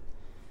recruited.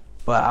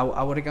 But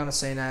I would have gone to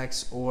St.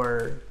 X,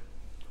 or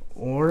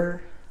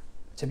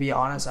to be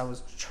honest, I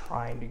was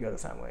trying to go to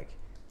Fenwick,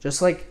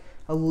 just like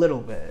a little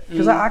bit,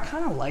 because I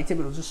kind of liked it,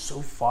 but it was just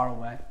so far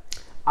away.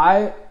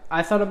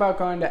 I thought about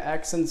going to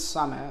X and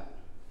Summit.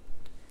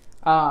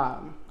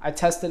 I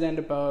tested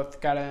into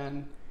both, got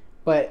in,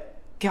 but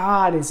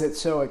God, is it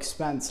so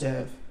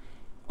expensive? Dude.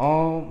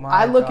 Oh my!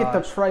 I look at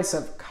the price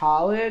of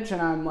college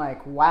and I'm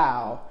like,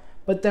 wow.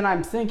 But then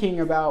I'm thinking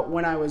about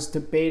when I was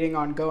debating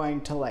on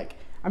going to like,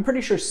 I'm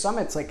pretty sure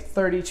Summit's like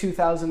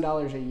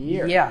 $32,000 a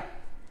year. Yeah.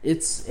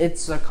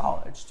 It's a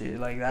college, dude.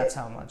 Like that's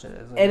how much it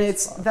is. Like, and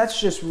that's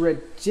just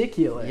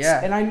ridiculous.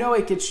 Yeah. And I know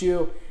it gets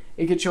you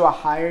a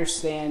higher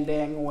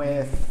standing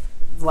with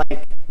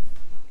like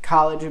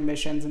college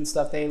admissions and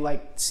stuff. They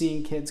like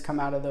seeing kids come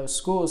out of those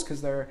schools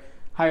because they're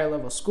higher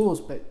level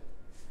schools. But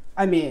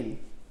I mean,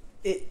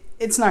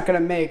 it's not going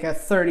to make a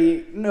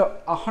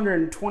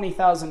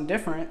 120,000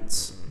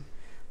 difference.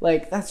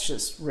 Like that's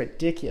just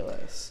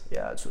ridiculous.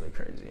 Yeah, it's really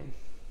crazy.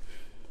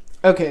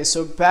 Okay,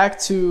 so back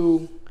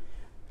to,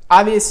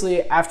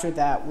 obviously after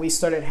that we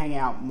started hanging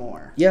out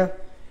more. Yeah.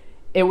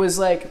 It was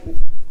like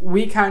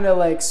we kind of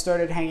like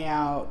started hanging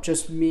out,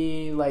 just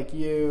me, like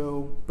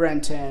you,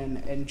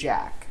 Brenton, and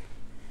Jack.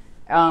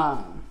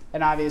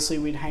 And obviously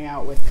we'd hang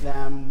out with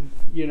them,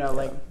 you know,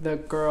 like the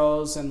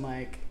girls and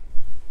like,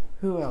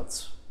 who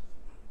else?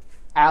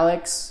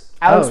 Alex.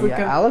 Alex would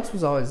come. Alex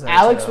was always there.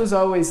 Alex was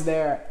always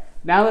there.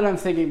 Now that I'm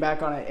thinking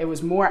back on it, it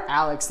was more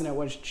Alex than it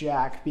was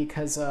Jack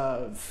because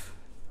of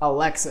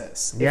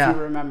Alexis, if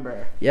you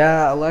remember.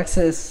 Yeah,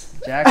 Alexis,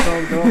 Jack's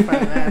old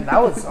girlfriend, man.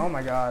 That was, oh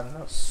my God,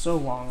 that was so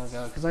long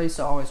ago. Because I used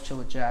to always chill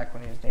with Jack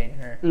when he was dating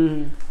her.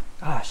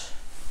 Gosh.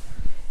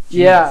 Jeez.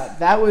 Yeah,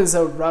 that was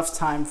a rough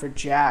time for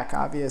Jack,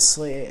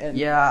 obviously. And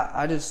yeah,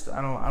 I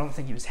don't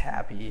think he was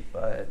happy,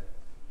 but.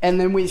 And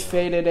then we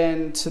faded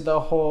into the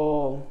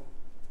whole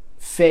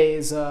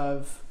phase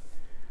of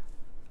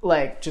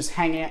like just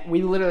hanging out.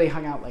 We literally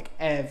hung out like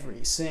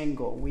every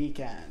single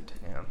weekend.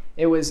 Yeah.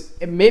 It was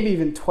maybe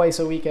even twice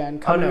a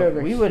weekend.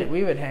 Over we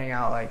would hang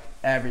out like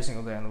every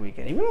single day on the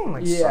weekend, even on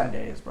like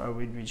Sundays, bro.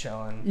 We'd be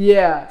chilling.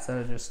 Yeah. Instead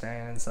of just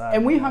staying inside.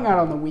 And we hung out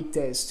on the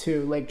weekdays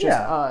too, like just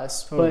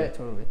us.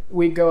 Totally.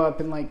 We'd go up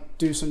and like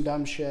do some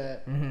dumb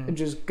shit and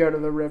just go to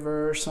the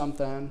river or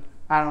something.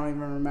 I don't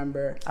even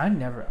remember. I don't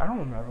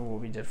remember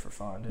what we did for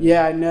fun, dude.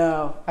 Yeah, I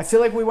know. I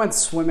feel like we went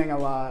swimming a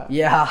lot.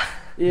 Yeah.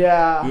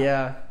 Yeah.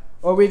 Yeah.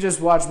 Or we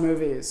just watched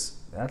movies.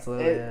 That's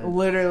literally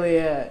Literally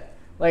it.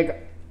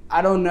 Like,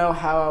 I don't know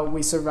how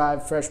we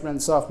survived freshman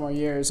and sophomore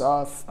years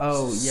off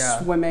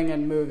swimming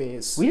and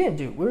movies. We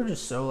were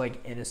just so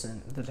like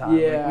innocent at the time.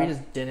 Yeah. Like, we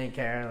just didn't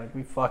care. Like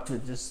we fucked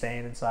with just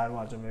staying inside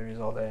watching movies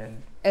all day.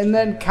 And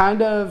then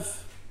kind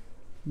of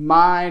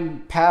my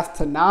path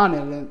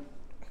to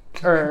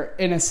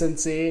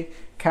innocency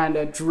kind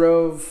of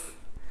drove,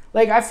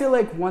 like I feel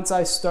like once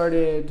I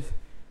started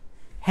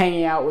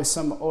hanging out with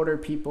some older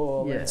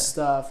people and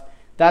stuff,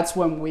 that's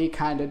when we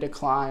kind of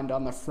declined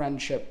on the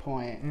friendship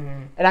point.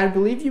 And I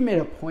believe you made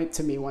a point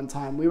to me one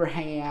time. We were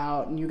hanging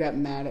out and you got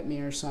mad at me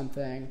or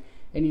something,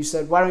 and you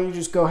said, why don't you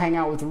just go hang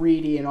out with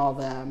Reedy and all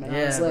them? And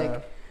I was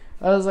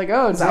like,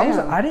 oh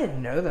damn. I didn't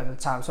know them at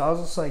the time, so I was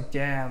just like,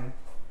 damn,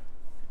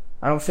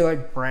 I don't feel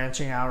like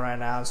branching out right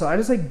now. So I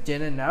just like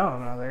didn't know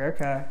him, and I was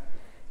like, okay.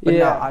 But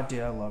no, I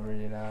love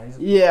Reedy now.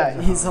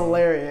 He's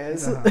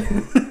hilarious.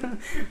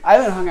 I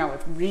haven't hung out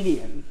with Reedy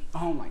in,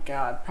 oh my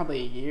God, probably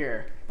a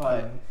year.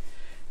 But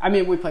I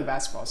mean, we play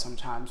basketball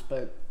sometimes,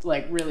 but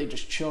like really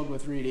just chilled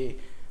with Reedy.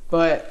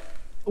 But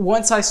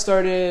once I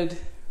started,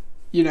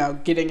 you know,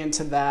 getting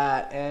into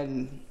that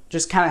and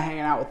just kind of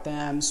hanging out with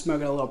them,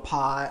 smoking a little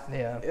pot.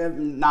 Yeah.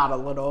 Not a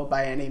little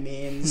by any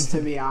means,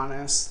 to be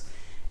honest.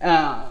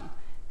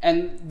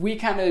 And we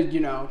kind of,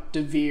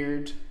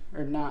 devered,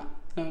 or not,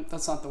 no,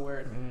 that's not the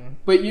word.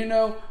 But,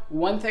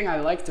 one thing I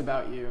liked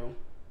about you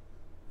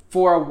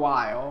for a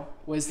while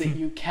was that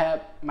you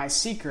kept my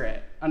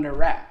secret under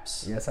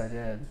wraps. Yes, I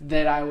did.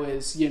 That I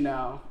was,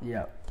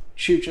 Yep.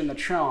 shooting the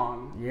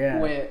trong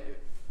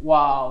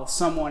while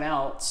someone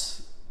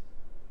else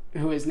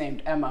who is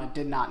named Emma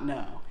did not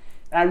know.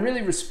 And I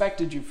really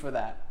respected you for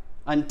that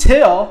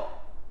until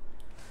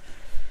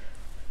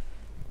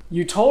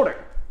you told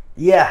her.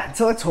 Yeah,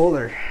 until I told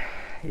her.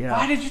 Yeah.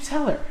 Why did you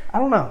tell her? I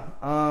don't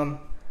know.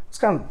 It's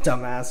kind of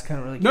dumbass.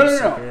 Couldn't really.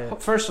 No.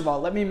 First of all,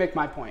 let me make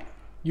my point.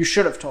 You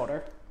should have told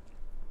her.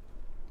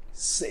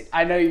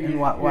 I know you're getting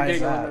a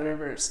little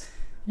nervous.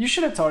 You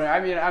should have told her. I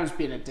mean, I was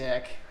being a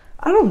dick.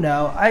 I don't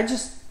know.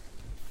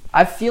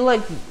 I feel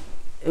like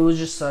it was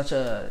just such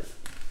a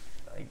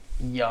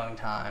young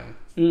time.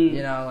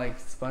 Like a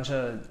bunch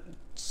of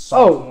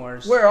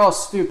sophomores. We're all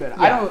stupid.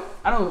 Yeah.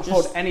 I don't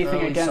hold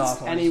anything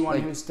against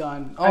anyone who's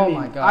done.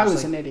 My God, I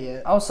was an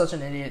idiot. I was such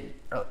an idiot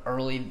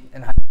early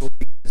in high school.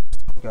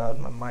 Oh God,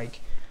 my mic.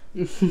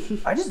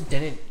 I just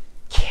didn't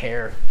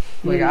care.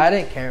 I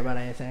didn't care about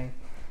anything,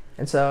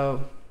 and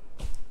so.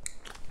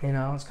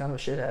 It's kind of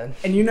a shithead.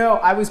 And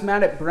I was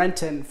mad at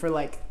Brenton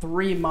for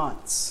 3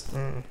 months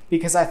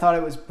because I thought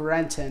it was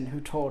Brenton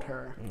who told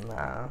her.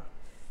 Nah.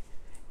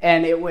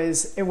 And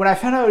when I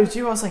found out it was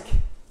you, I was like,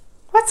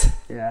 what?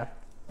 Yeah.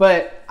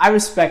 But I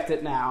respect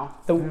it now.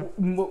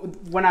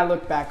 When I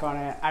look back on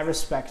it, I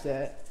respect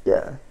it.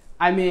 Yeah.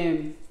 I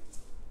mean,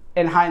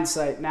 in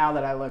hindsight, now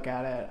that I look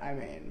at it, I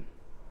mean,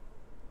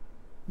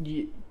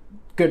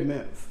 good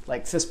move.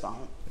 Fist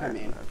bump. I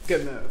mean,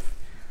 good move.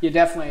 You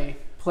definitely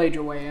played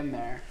your way in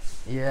there.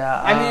 Yeah.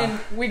 I mean,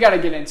 we got to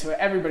get into it.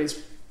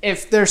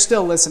 If they're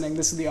still listening,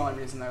 this is the only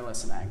reason they're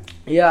listening.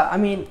 Yeah, I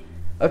mean,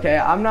 okay,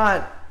 I'm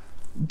not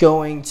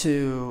going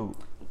to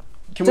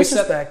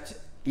disrespect.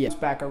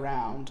 Back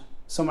around.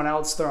 Someone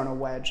else throwing a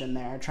wedge in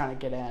there, trying to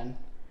get in.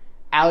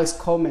 Alex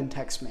Coleman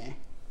texts me.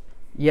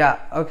 Yeah,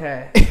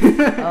 okay.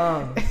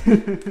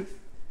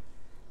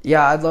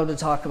 Yeah, I'd love to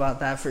talk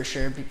about that for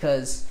sure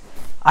because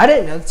I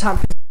didn't know at the time.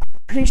 I'm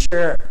pretty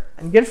sure.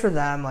 And good for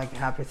them,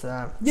 happy for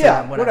them.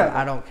 Yeah, whatever.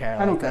 I don't care.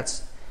 I don't care.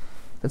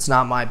 That's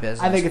not my business.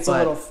 I think it's a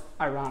little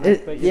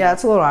ironic.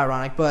 It's a little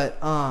ironic, but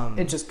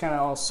it just kind of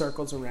all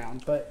circles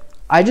around. But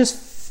I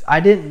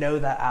didn't know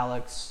that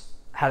Alex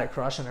had a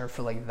crush on her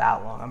for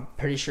that long. I'm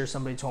pretty sure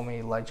somebody told me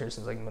he liked her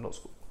since middle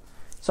school.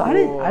 So I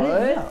didn't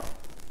know.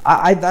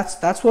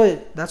 That's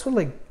what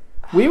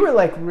we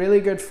were really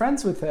good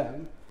friends with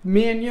him.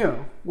 Me and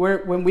you,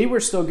 when we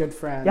were still good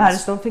friends. Yeah, I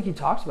just don't think he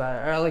talked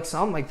about it or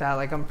something like that.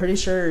 I'm pretty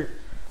sure.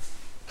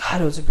 God,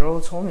 it was a girl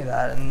who told me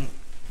that, and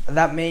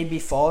that may be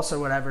false or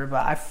whatever,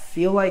 but I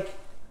feel like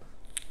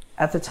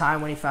at the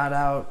time when he found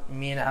out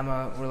me and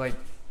Emma were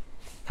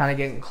kind of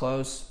getting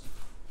close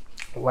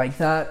like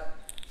that,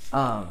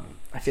 I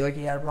feel like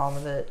he had a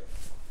problem with it,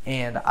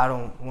 and I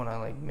don't want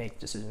to make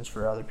decisions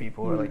for other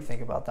people or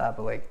think about that,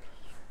 but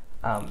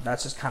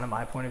that's just kind of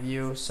my point of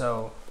view.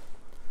 So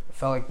I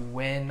felt like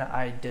when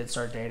I did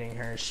start dating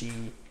her,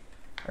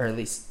 or at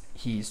least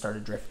he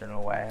started drifting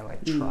away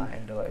and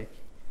trying to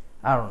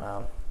I don't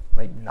know,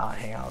 not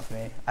hang out with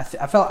me.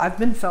 I've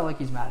been felt like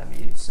he's mad at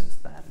me since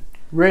then.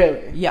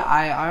 Really? Yeah,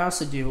 I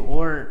also do,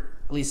 or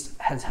at least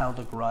has held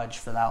a grudge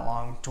for that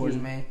long towards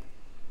me.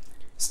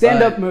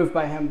 Stand-up move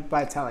by him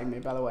by telling me,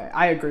 by the way.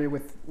 I agree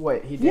with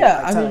what he did.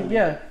 Yeah, I mean,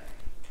 yeah.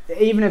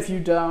 Even if you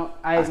don't,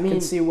 I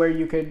can see where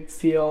you could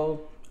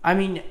feel... I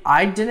mean,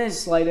 I didn't...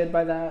 Slighted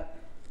by that?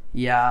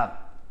 Yeah.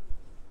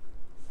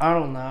 I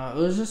don't know. It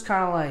was just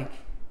kind of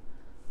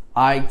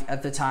I,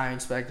 at the time,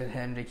 expected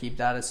him to keep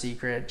that a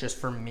secret just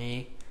for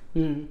me.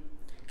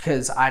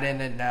 Because I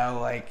didn't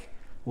know,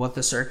 what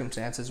the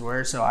circumstances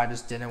were, so I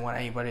just didn't want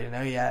anybody to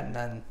know yet. And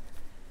then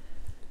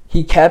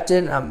he kept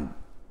it, and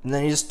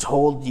then he just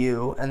told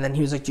you. And then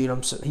he was like, dude,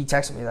 he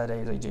texted me that day.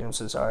 He's like, dude, I'm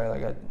so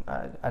sorry.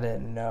 I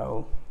didn't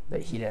know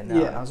that he didn't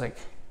know. Yeah. And I was like,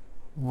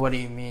 what do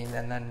you mean?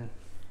 And then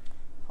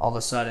all of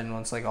a sudden,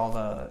 once, all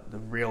the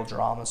real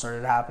drama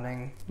started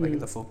happening,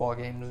 the football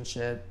games and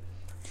shit,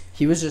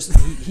 he was just,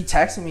 he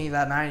texted me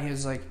that night, and he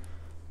was,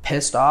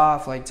 pissed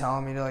off,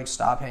 telling me to,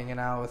 stop hanging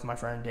out with my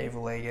friend Dave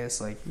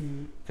Villegas,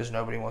 because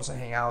nobody wants to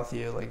hang out with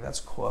you, that's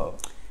a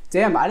quote.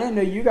 Damn, I didn't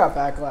know you got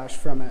backlash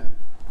from it.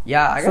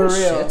 Yeah, I got a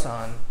shit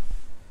ton.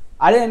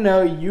 I didn't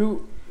know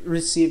you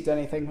received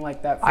anything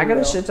like that. I got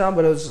a shit ton,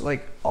 but it was,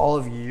 all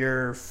of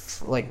your,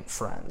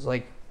 friends.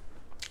 It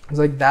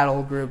was, that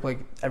old group,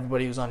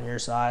 everybody was on your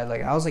side.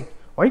 I was like,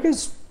 why are you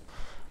guys...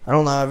 I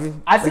don't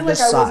know. I feel like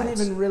I wasn't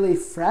even really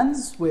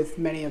friends with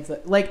many of the...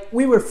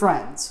 we were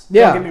friends.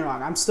 Yeah. Don't get me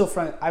wrong. I'm still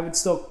friends. I would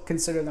still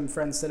consider them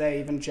friends today,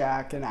 even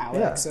Jack and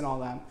Alex and all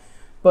them.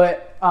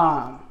 But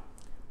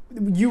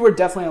you were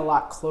definitely a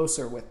lot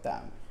closer with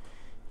them.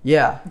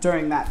 Yeah.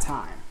 During that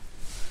time.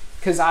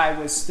 Because I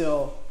was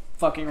still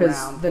fucking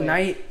around. The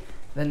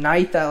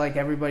night that,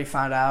 everybody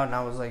found out and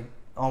I was,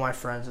 all my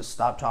friends just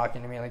stopped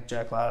talking to me, like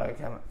Jack Loud,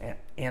 like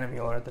Anna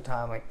Mueller at the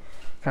time, like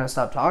kind of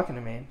stopped talking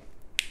to me,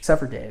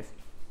 except for Dave.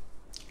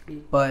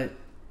 But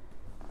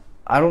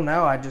I don't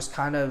know. I just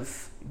kind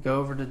of go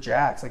over to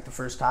Jack's. Like the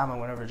first time I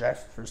went over to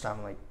Jack's, the first time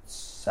in like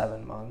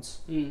 7 months,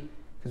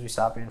 because we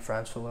stopped being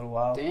friends for a little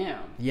while.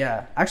 Damn.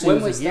 Yeah, actually,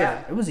 When it was a year.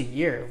 that? It was a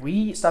year.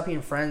 We stopped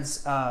being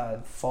friends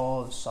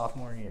fall of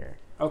sophomore year.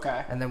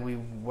 Okay. And then we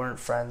weren't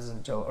friends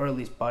until, or at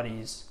least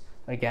buddies,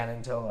 again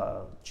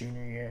until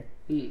junior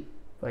year.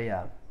 But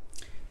yeah.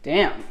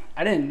 Damn,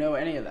 I didn't know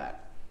any of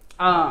that.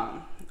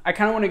 I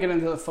kind of want to get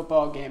into the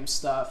football game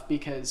stuff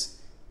because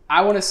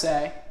I want to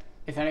say,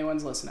 if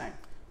anyone's listening,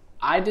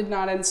 I did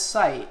not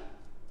incite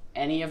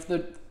any of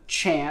the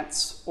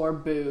chants or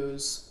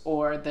boos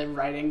or the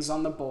writings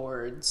on the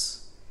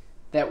boards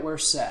that were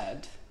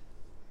said.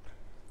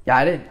 Yeah,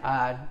 I didn't.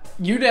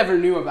 You never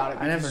knew about it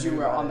because never you knew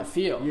were about on it. the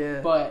field. Yeah.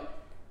 But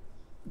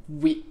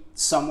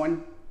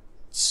someone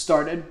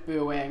started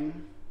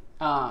booing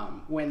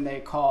when they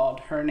called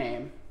her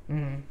name,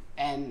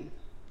 and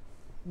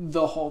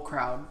the whole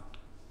crowd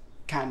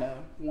kind of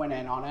went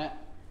in on it.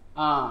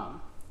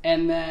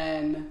 And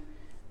then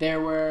there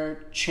were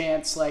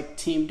chants like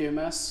Team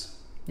Dumas.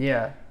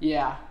 Yeah.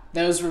 Yeah,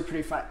 those were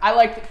pretty fun. I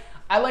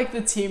like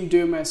the Team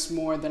Dumas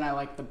more than I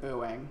like the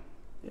booing.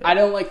 Yeah. I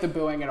don't like the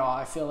booing at all.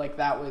 I feel like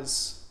that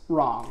was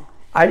wrong.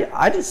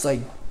 I just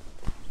like,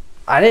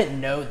 I didn't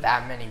know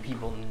that many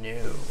people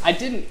knew. I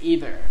didn't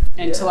either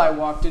until I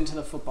walked into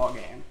the football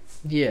game.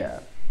 Yeah.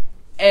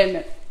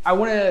 And I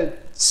want to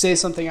say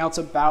something else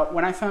about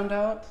when I found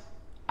out.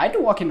 I had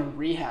to walk into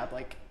rehab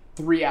like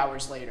 3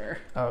 hours later.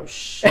 Oh,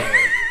 shit.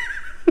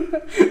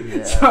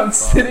 Yeah, so I'm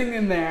sitting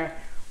in there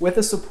with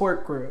a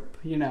support group,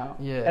 you know.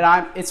 Yeah.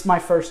 And it's my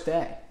first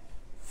day.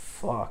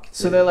 Fuck. Dude.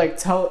 So they're like,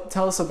 tell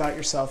us about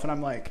yourself. And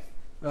I'm like,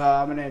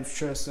 my name's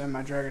Tristan.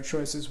 My drug of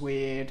choice is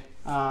weed.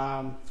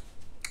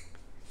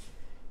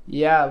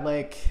 Yeah,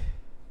 like,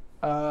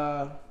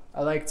 I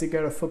like to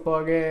go to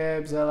football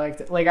games.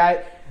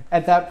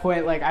 At that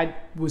point, like, I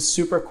was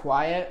super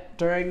quiet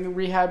during the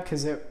rehab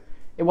because it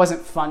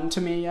wasn't fun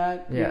to me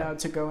yet, you know,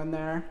 to go in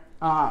there.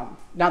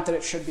 Not that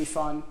it should be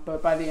fun,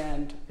 but by the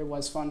end, it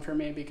was fun for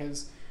me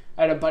because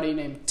I had a buddy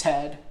named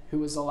Ted who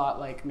was a lot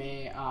like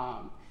me,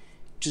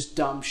 just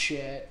dumb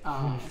shit.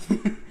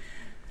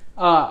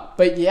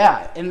 But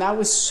yeah, and that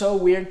was so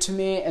weird to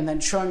me. And then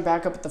showing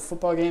back up at the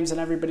football games and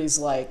everybody's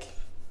like,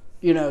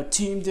 you know,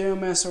 Team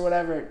Dumas or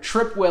whatever.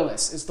 Trip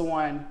Willis is the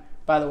one,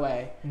 by the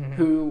way,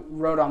 who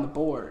wrote on the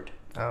board.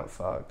 Oh,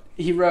 fuck.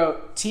 He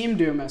wrote Team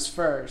Dumas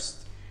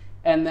first,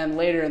 and then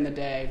later in the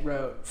day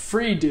wrote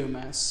Free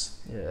Dumas,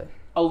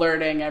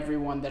 alerting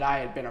everyone that I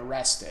had been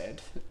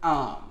arrested,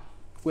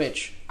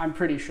 which I'm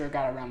pretty sure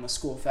got around the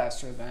school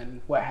faster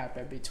than what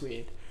happened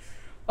between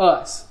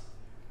us.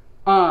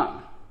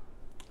 I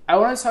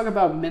want to talk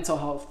about mental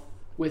health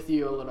with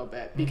you a little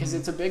bit because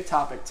it's a big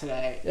topic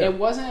today. Yeah. It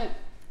wasn't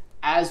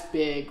as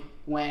big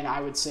when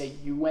I would say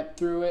you went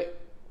through it.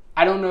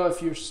 I don't know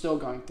if you're still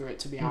going through it,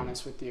 to be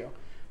honest with you.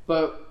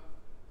 But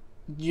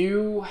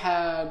you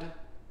had,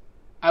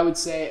 I would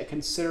say, a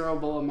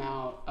considerable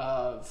amount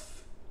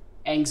of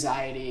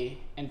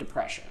anxiety and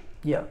depression.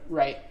 Yeah.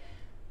 Right?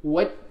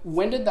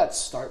 When did that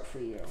start for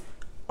you?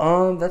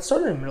 That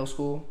started in middle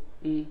school.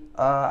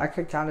 I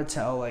could kind of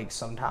tell, like,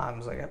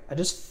 sometimes, like, I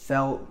just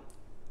felt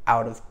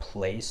out of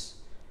place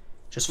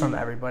just from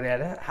everybody. I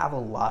didn't have a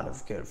lot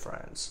of good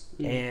friends.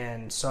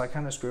 And so I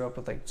kind of grew up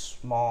with, like,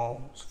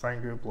 small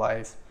friend group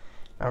life,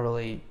 not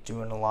really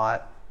doing a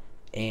lot.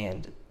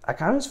 And I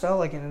kind of just felt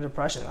like in a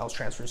depression. I was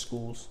transferring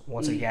schools.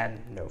 Once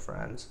again, no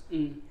friends.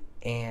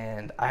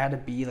 And I had to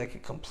be, like, a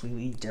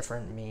completely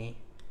different me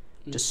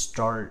to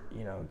start,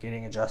 you know,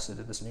 getting adjusted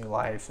to this new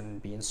life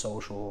and being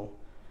social.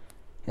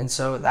 And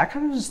so that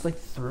kind of just, like,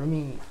 threw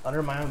me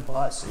under my own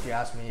bus, if you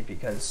ask me,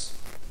 because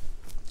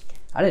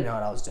I didn't know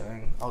what I was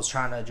doing. I was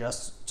trying to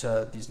adjust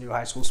to these new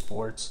high school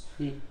sports,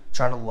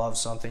 trying to love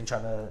something,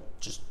 trying to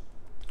just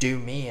do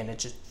me, and it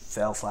just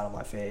fell flat on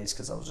my face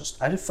because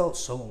I just felt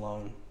so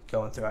alone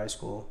going through high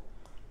school.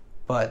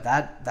 But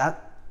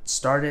that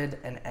started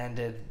and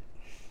ended,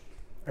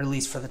 or at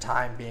least for the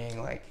time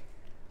being, like,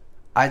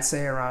 I'd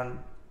say around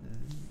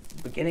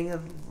beginning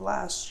of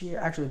last year,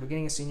 actually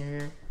beginning of senior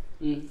year,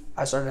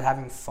 I started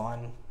having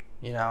fun.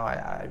 You know,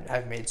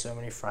 I've made so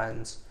many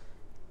friends,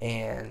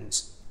 and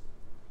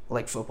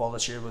like football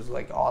this year was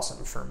like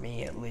awesome for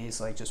me, at least,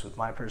 like just with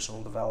my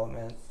personal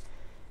development.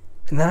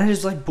 And then I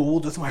just like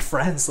bowled with my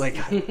friends like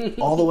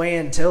all the way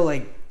until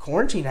like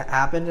quarantine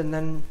happened, and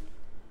then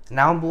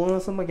now I'm bowling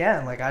with them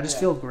again. Like I just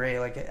feel great.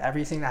 Like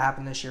everything that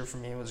happened this year for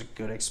me was a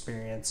good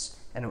experience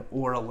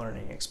or a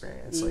learning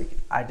experience. Like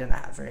I didn't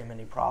have very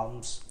many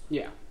problems.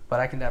 Yeah. But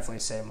I can definitely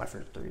say my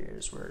first 3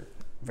 years were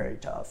very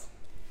tough.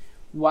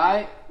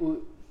 What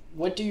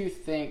do you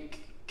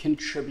think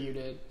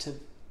contributed to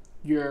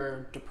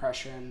your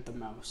depression the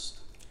most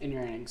and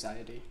your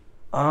anxiety?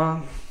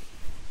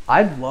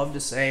 I'd love to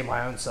say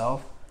my own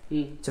self,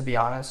 to be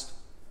honest.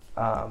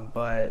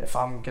 But if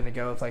I'm going to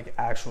go with like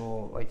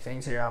actual like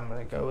things here, I'm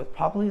going to go with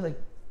probably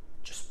like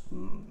just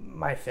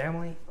my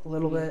family a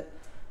little bit.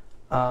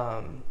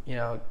 You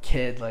know,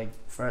 kid, like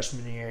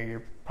freshman year,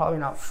 you're probably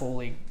not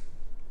fully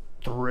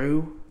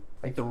through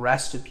like the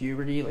rest of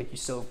puberty. Like you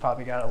still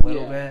probably got a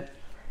little bit.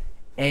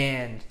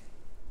 And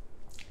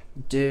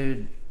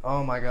dude,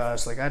 oh my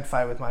gosh, like I'd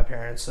fight with my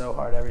parents so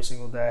hard every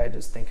single day,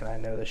 just thinking I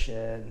know the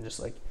shit and just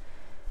like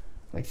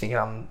thinking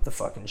I'm the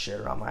fucking shit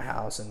around my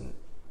house. And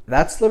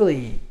that's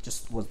literally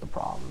just was the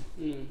problem.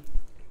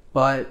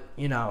 But,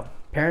 you know,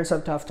 parents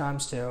have tough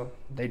times too.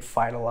 They'd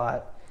fight a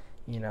lot.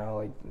 You know,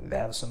 like they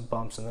have some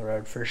bumps in the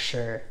road for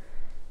sure.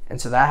 And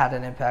so that had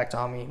an impact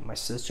on me. My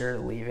sister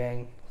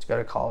leaving to go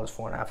to college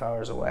 4.5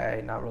 hours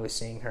away, not really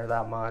seeing her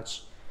that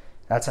much.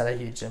 That's had a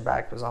huge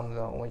impact because I'm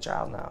the only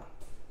child now.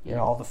 You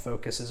know, all the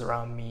focus is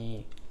around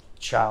me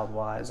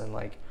child-wise and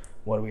like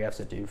what do we have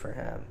to do for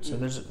him. So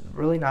there's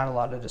really not a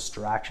lot of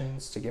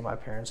distractions to get my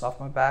parents off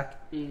my back.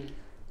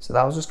 So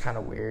that was just kind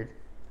of weird.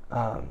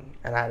 And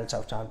I had a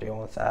tough time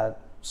dealing with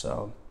that.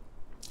 So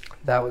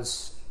that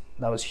was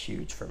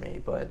huge for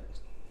me. But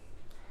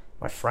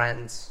my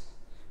friends,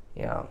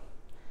 you know,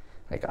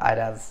 like I'd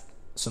have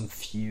some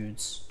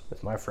feuds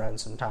with my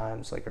friends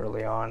sometimes, like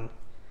early on.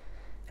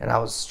 And I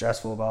was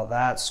stressful about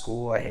that.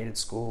 School, I hated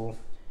school.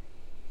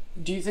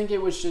 Do you think it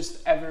was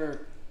just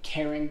ever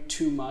caring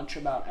too much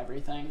about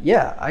everything?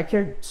 Yeah, I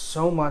cared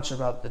so much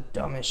about the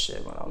dumbest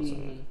shit when I was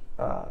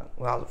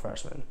when I was a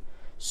freshman.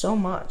 So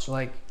much,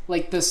 like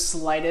the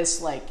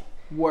slightest like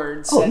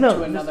word said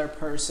to another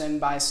person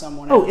by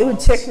someone else. Oh, it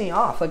would tick me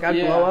off. Like I'd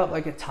blow up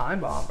like a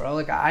time bomb, bro.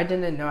 Like I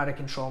didn't know how to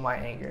control my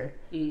anger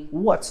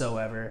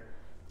whatsoever,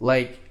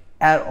 like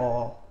at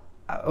all.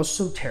 I was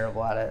so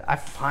terrible at it. I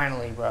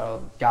finally,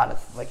 bro, got a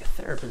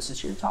therapist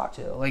this year to talk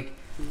to. Like.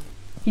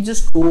 He's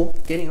just cool,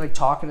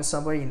 talking to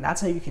somebody, and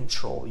that's how you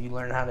control. You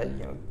learn how to,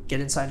 you know,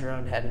 get inside your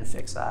own head and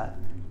fix that,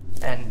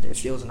 and it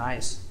feels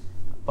nice.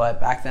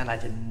 But back then, I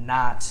did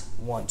not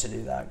want to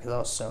do that because I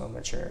was so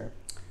immature.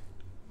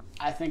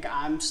 I think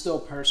I'm still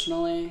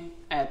personally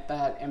at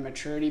that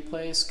immaturity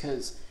place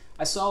because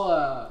I saw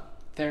a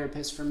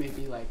therapist for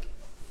maybe like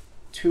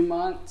 2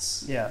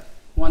 months. Yeah.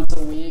 Once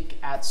a week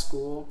at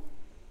school.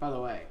 By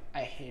the way,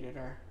 I hated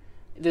her.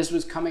 This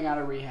was coming out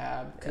of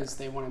rehab because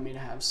they wanted me to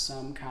have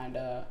some kind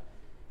of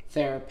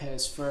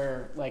therapist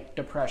for like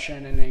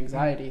depression and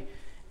anxiety,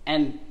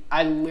 and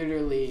I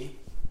literally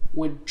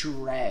would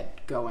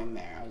dread going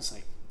there. I was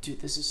like, dude,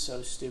 this is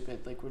so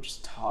stupid. Like we're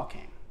just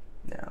talking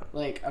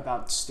like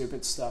about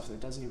stupid stuff that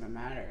doesn't even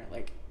matter.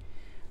 Like,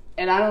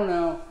 and I don't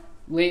know,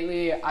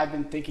 lately I've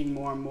been thinking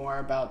more and more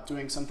about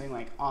doing something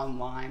like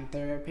online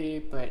therapy,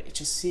 but it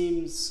just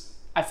seems,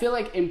 I feel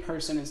like in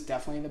person is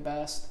definitely the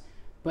best,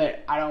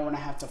 but I don't want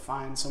to have to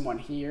find someone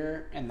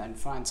here and then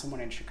find someone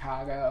in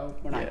Chicago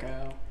when I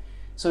go.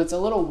 So it's a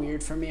little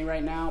weird for me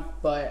right now,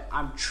 but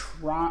I'm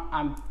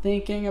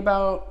thinking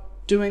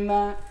about doing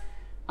that.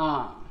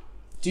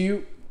 Do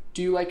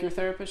you like your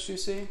therapist you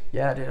see?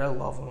 Yeah, dude, I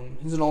love him.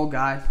 He's an old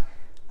guy.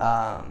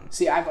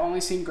 See, I've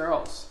only seen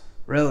girls.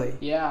 Really?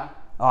 Yeah.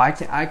 Oh, I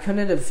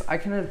couldn't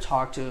have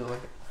talked to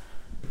like,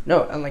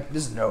 no, and like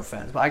this is no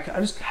offense, but I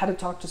just had to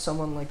talk to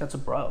someone like that's a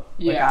bro.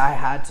 Like I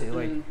had to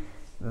like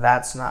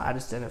that's not. I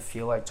just didn't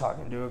feel like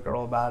talking to a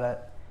girl about it.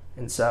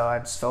 And so I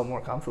just felt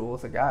more comfortable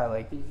with a guy.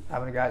 Like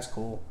having a guy's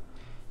cool.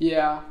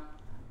 Yeah,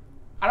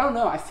 I don't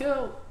know. I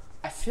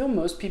feel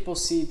most people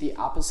see the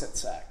opposite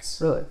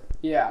sex. Really?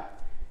 Yeah,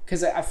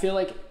 because I feel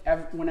like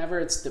whenever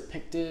it's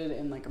depicted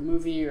in like a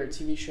movie or a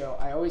TV show,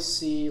 I always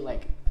see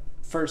like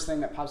first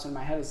thing that pops into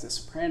my head is The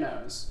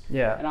Sopranos.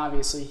 Yeah. And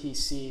obviously he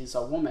sees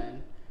a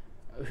woman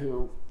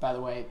who, by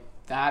the way,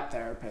 that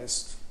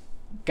therapist,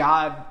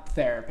 God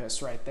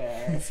therapist right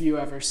there. If you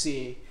ever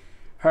see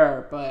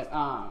her, but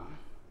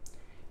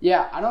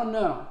yeah, I don't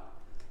know.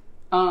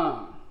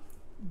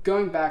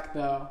 Going back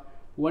though,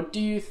 what do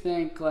you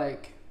think,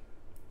 like,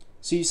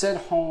 so you said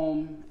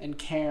home and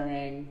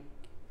caring.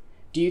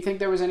 Do you think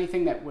there was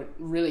anything that would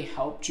really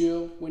helped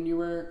you when you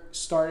were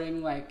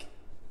starting like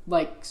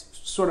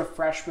sort of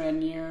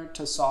freshman year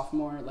to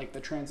sophomore, like the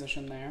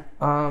transition there?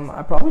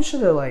 I probably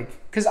should have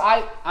because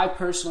I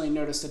personally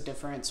noticed a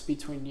difference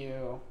between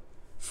you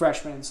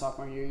freshman and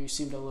sophomore year. You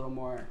seemed a little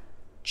more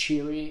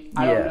cheery.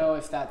 I don't know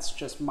if that's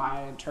just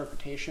my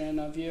interpretation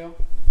of you.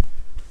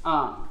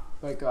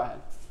 But go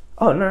ahead.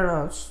 Oh,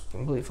 no, it's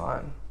completely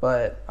fine.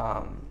 But,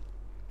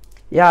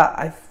 yeah,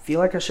 I feel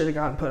like I should have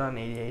gotten put on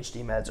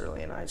ADHD meds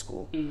early in high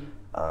school.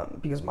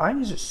 Because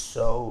mine is just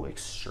so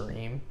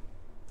extreme.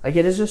 Like,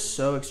 it is just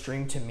so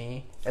extreme to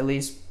me, at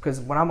least,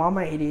 because when I'm on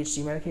my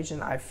ADHD medication,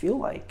 I feel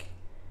like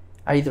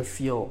I either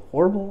feel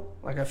horrible,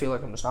 like I feel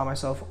like I'm just not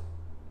myself,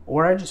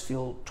 or I just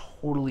feel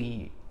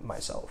totally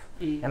myself.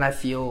 And I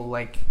feel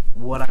like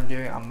what I'm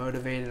doing, I'm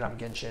motivated, I'm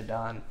getting shit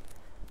done,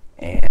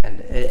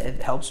 and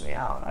it helps me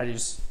out.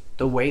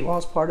 The weight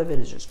loss part of it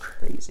is just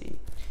crazy.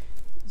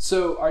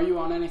 So are you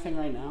on anything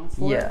right now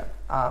for it?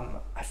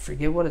 I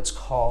forget what it's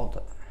called.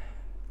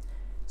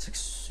 It's like a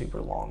super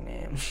long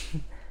name.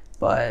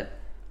 But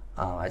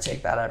I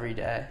take that every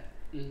day.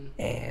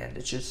 And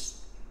it's just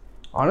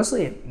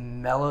Honestly, it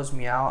mellows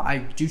me out. I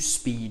do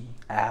speed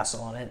ass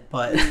on it,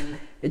 but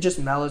it just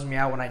mellows me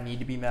out when I need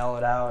to be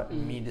mellowed out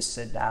and need to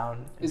sit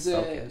down and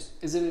focus.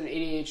 Is it an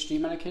ADHD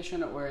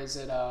medication or is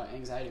it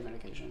anxiety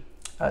medication?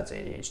 It's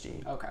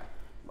ADHD. Okay.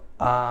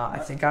 I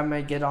think I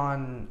may get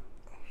on.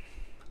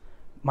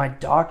 My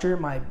doctor,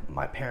 my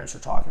parents were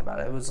talking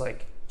about it. It was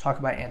like talking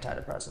about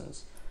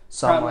antidepressants,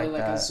 something Probably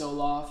like that. a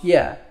Zoloft.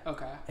 Yeah.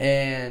 Okay.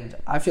 And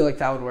I feel like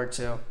that would work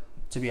too,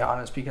 to be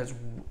honest, because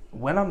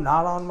when I'm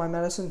not on my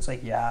medicine, it's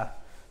like, yeah,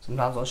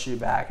 sometimes I'll shoot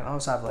back, and I'll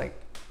just have like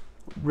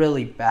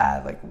really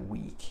bad like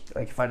week.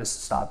 Like if I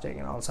just stop taking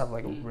it, I'll just have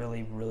like a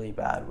really, really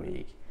bad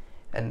week.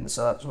 And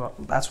so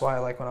that's why I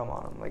like when I'm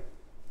on them. Like,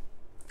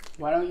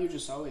 why don't you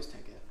just always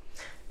take it?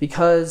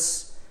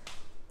 Because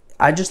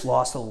I just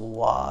lost a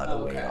lot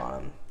of weight on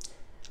them.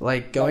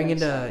 Like going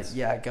into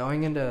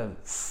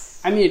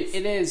I mean,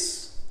 it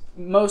is,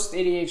 most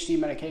ADHD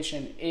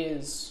medication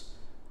is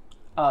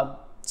a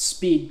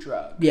speed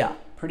drug. Yeah.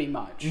 Pretty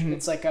much. Mm-hmm.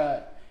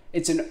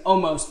 It's an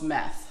almost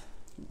meth.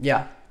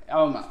 Yeah.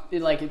 Almost.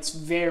 It's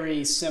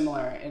very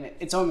similar, and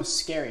it's almost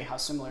scary how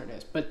similar it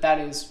is. But that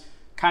is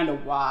kind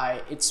of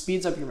why it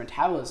speeds up your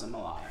metabolism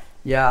a lot.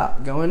 Yeah,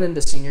 going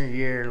into senior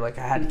year, like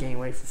I had to gain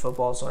weight for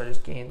football, so I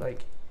just gained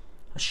like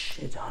a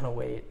shit ton of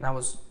weight, and I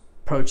was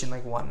approaching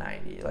like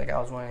 190. Like I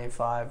was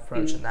 185,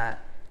 approaching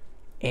that.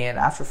 And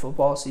after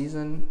football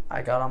season,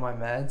 I got on my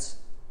meds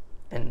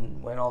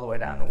and went all the way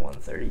down to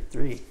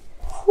 133.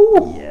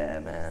 Whew. Yeah,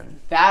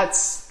 man. That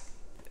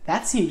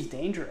seems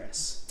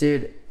dangerous,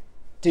 dude.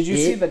 Did you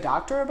see the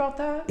doctor about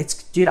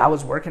that? Dude, I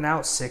was working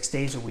out 6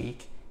 days a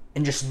week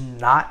and just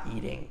not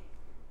eating,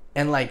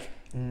 and like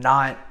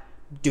not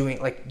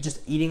doing, like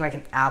just eating like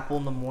an apple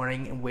in the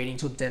morning and waiting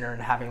till dinner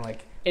and having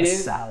like a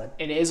salad.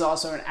 It is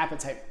also an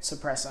appetite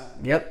suppressant.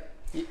 Yep.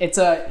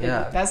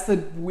 That's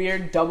the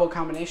weird double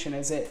combination.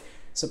 Is it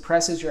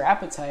suppresses your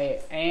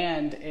appetite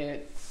and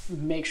it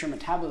makes your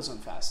metabolism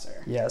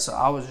faster. Yeah, so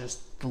I was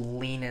just the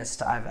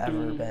leanest I've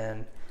ever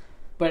been.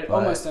 But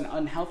almost an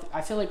unhealthy.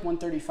 I feel like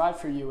 135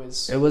 for you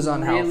is. It was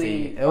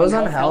unhealthy. It was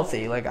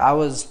unhealthy. Like I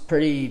was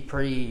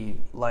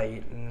pretty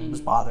light, and it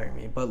was bothering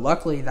me. But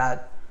luckily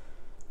that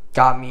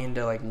got me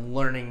into like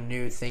learning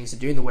new things to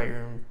do in the weight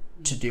room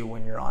to do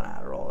when you're on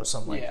Adderall or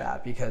something like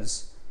that.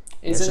 Because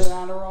is it an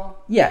Adderall?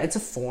 Yeah, it's a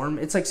form.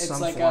 It's like some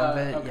form of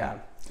it. Okay. Yeah.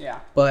 Yeah.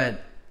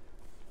 But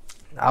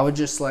I would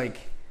just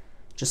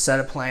set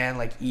a plan,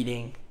 like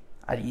eating.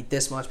 I'd eat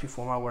this much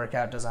before my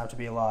workout. Doesn't have to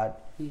be a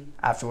lot.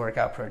 After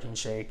workout, protein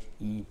shake,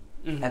 eat,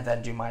 and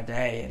then do my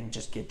day and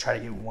just try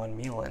to get one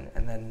meal in.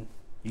 And then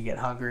you get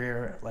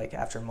hungrier, like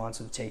after months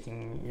of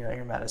taking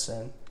your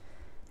medicine,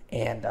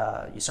 and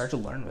you start to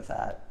learn with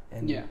that.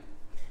 And you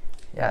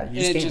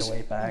just gain the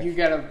weight back. You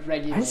gotta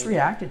regulate. I just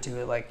reacted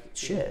to it like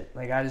shit.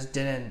 Like I just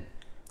didn't.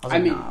 I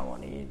mean, I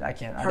want to eat. I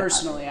can't.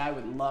 Personally, I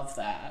would love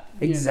that.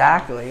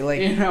 Exactly.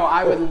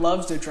 I would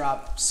love to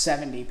drop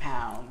 70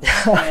 pounds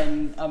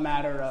in a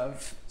matter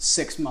of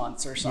 6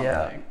 months or something.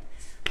 Yeah.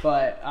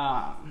 But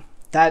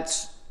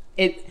that's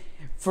it.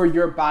 For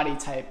your body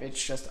type,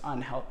 it's just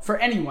unhealthy. For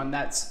anyone,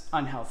 that's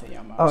unhealthy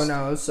almost. Oh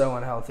no, it's so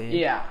unhealthy.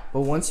 Yeah.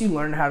 But once you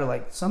learn how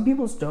to some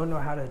people just don't know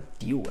how to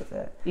deal with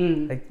it.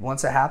 Like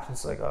once it happens,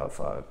 it's like, oh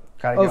fuck.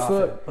 Gotta get off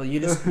it. But you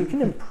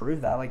can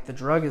improve that. Like the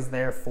drug is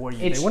there for you.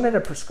 They wouldn't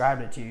have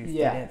prescribed it to you if they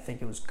didn't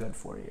think it was good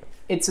for you.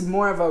 It's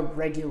more of a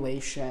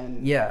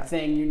regulation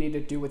thing you need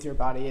to do with your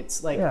body.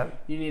 It's like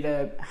you need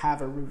to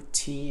have a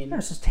routine. Yeah,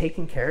 it's just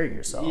taking care of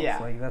yourself. Yeah.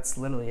 Like that's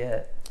literally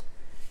it.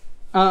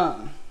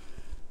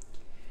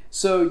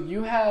 So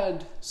you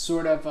had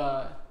sort of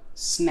a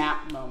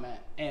snap moment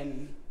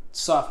in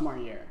sophomore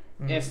year.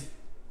 If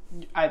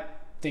I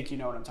think you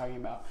know what I'm talking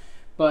about.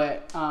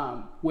 But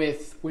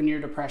with when your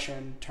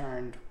depression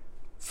turned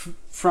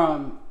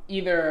from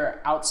either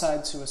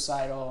outside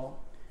suicidal,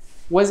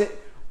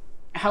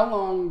 how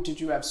long did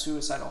you have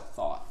suicidal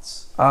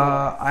thoughts?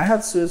 I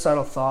had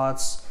suicidal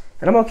thoughts,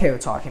 and I'm okay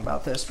with talking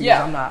about this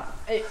because I'm not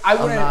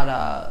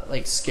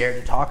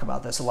scared to talk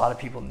about this. A lot of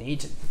people need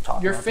to talk about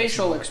this. Your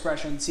facial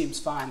expression seems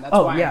fine. That's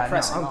why I'm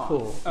pressing on.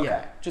 Cool. Okay,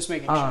 yeah. Just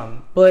making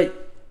sure.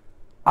 But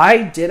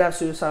I did have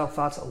suicidal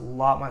thoughts a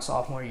lot my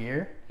sophomore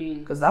year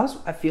because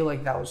I feel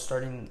like that was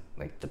starting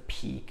like the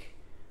peak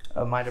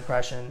of my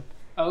depression.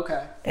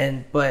 Okay.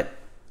 But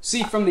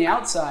see, from the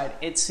outside,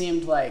 it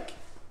seemed like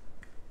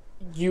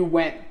you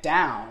went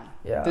down.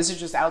 Yeah. This is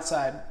just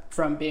outside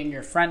from being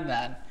your friend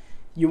then.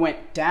 You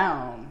went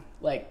down,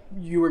 like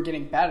you were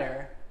getting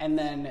better, and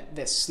then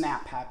this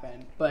snap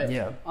happened. But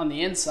on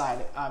the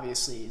inside,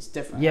 obviously, it's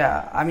different.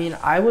 Yeah, I mean,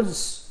 I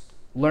was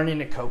learning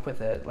to cope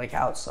with it like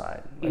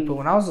outside, but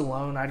when I was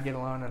alone, I'd get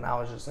alone and I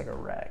was just like a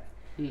wreck.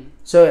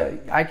 So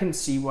I can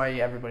see why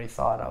everybody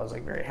thought I was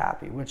like very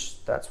happy,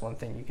 which that's one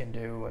thing you can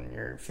do when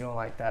you're feeling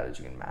like that is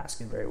you can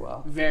mask it very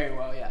well. Very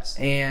well, yes.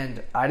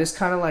 And I just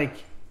kind of like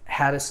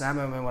had a snap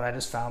moment when I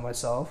just found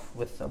myself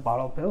with a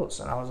bottle of pills,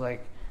 and I was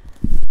like,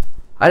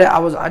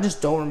 I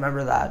just don't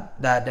remember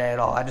that day at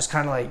all. I just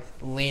kind of like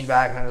leaned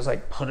back and I just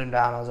like put him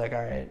down. I was like,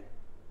 all right,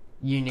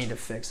 you need to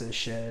fix this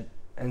shit.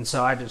 And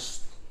so I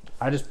just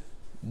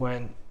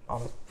went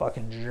on a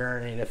fucking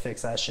journey to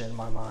fix that shit in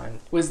my mind.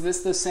 Was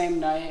this the same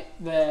night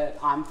that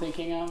I'm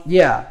thinking of?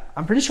 Yeah,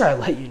 I'm pretty sure I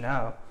let you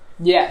know.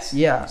 Yes.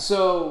 Yeah.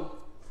 So,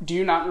 do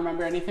you not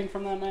remember anything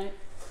from that night?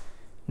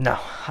 No,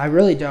 I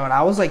really don't.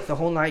 I was like the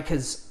whole night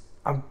because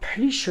I'm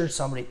pretty sure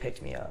somebody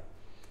picked me up,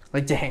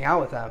 like to hang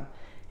out with them.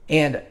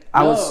 And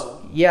I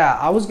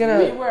was gonna.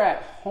 We were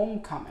at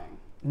homecoming.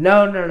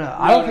 No.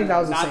 I don't think that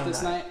was the same night. Not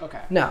this night?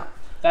 Okay. No.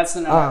 That's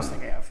the night I was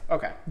thinking of.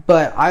 Okay.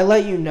 But I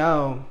let you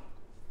know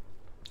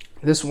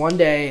this one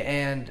day,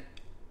 and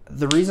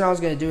the reason I was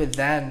going to do it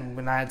then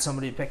when I had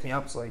somebody to pick me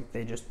up was like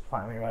they just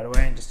find me right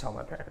away and just tell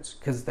my parents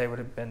because they would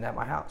have been at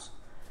my house.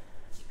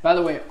 By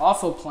the way,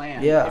 awful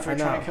plan if you're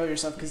trying to kill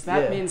yourself because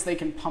that means they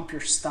can pump your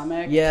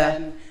stomach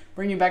and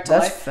bring you back to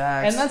life.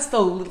 Facts. And that's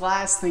the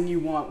last thing you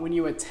want when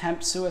you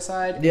attempt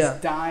suicide is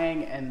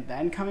dying and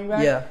then coming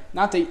back. Yeah.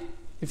 Not that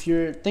if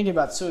you're thinking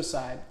about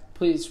suicide,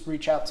 please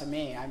reach out to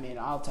me. I mean,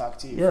 I'll talk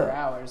to you for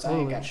hours. Totally.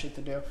 I ain't got shit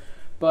to do.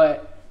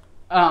 But,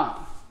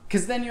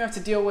 because then you have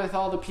to deal with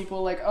all the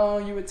people like, oh,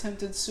 you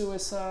attempted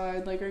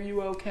suicide. Like, are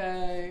you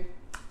okay?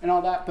 And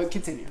all that. But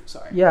continue.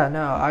 Sorry. Yeah,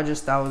 no,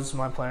 that was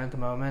my plan at the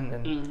moment.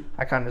 And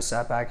I kind of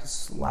sat back and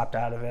slapped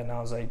out of it. And I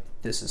was like,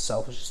 this is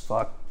selfish as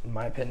fuck, in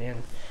my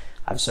opinion.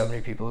 I have so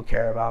many people who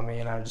care about me,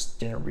 and I just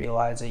didn't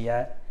realize it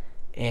yet.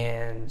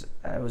 And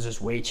it was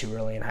just way too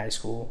early in high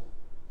school.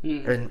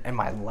 In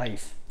my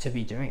life to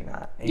be doing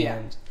that,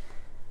 and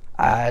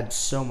I had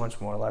so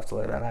much more left to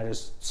live, and I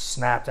just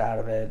snapped out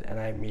of it, and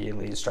I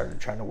immediately started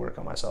trying to work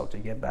on myself to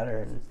get better,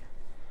 and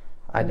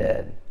I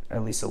did,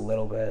 at least a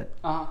little bit.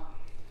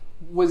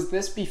 Was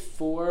this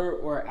before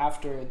or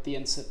after the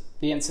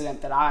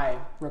incident that I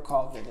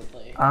recall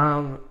vividly?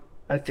 I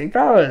think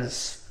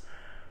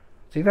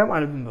that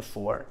might have been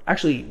before.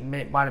 Actually,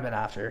 it might have been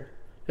after.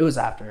 It was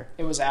after.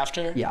 It was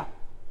after? Yeah.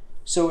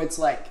 So it's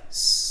like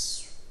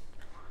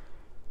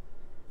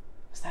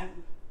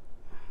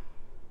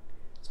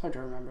it's hard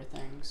to remember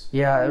things.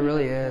 Yeah, it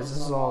really is.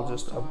 This is all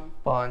just a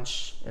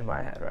bunch in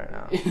my head right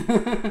now.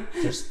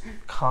 Just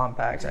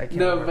compact. I can't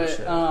remember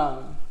shit.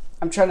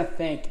 I'm trying to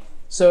think.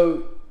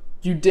 So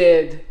you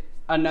did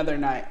another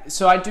night.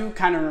 So I do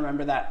kind of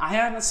remember that.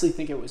 I honestly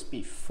think it was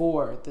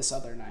before this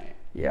other night.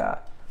 Yeah.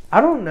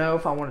 I don't know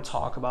if I want to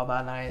talk about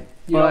that night.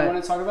 You don't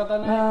want to talk about that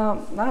night?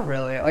 No, not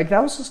really. Like,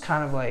 that was just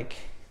kind of like,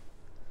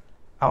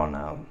 I don't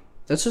know.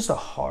 That's just a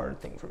hard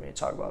thing for me to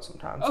talk about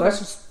sometimes. Okay. So that's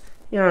just,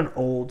 an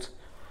old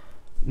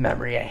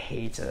memory. I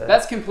hate to.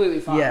 That's completely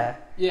fine.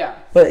 Yeah.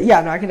 But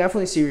yeah, no, I can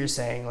definitely see what you're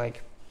saying.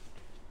 Like,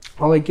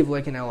 I'll like give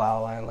like an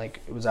outline.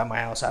 Like, it was at my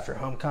house after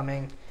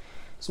homecoming.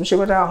 Some shit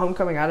went down at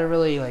homecoming. I didn't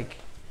really like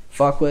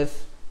fuck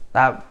with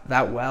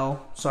that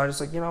well. So I just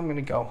like, I'm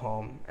gonna go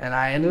home. And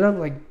I ended up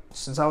like,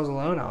 since I was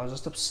alone, I was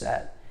just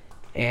upset.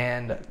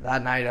 And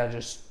that night I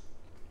just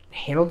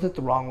handled it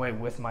the wrong way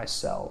with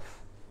myself.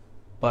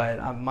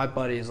 But my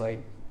buddies,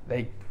 like,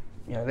 they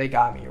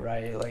got me,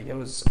 right? Like,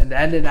 it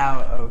ended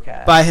out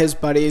okay. By his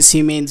buddies,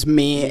 he means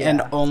me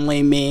and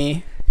only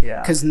me.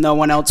 Yeah. Because no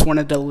one else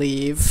wanted to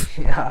leave.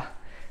 Yeah.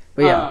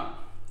 But yeah.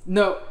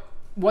 No,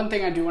 one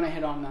thing I do want to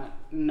hit on that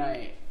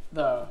night,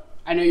 though,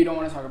 I know you don't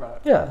want to talk about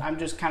it. Yeah. I'm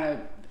just kind of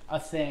a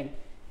thing,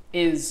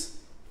 is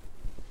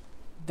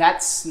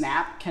that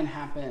snap can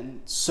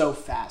happen so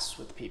fast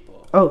with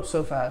people. Oh,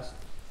 so fast.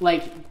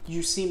 Like,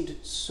 you seemed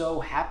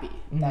so happy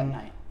that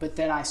night. But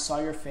then I saw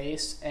your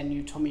face, and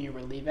you told me you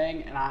were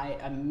leaving, and I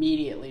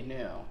immediately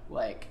knew,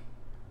 like,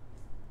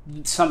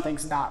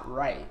 something's not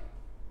right.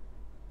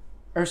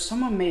 Or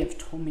someone may have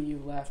told me you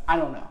left. I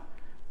don't know.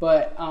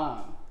 But,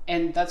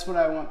 and that's what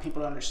I want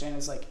people to understand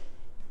is, like,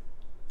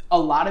 a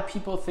lot of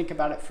people think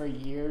about it for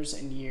years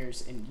and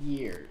years and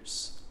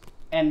years.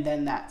 And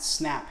then that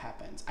snap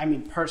happens. I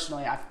mean,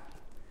 personally,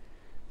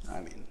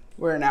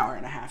 we're an hour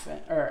and a half in,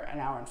 or an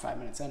hour and 5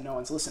 minutes in, no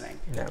one's listening.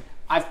 No.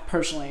 I've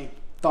personally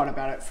thought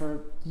about it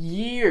for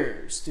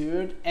years,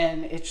 dude.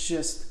 And it's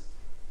just,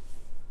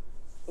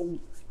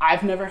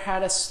 I've never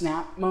had a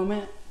snap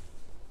moment,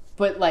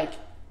 but like,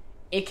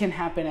 it can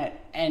happen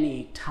at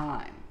any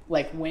time.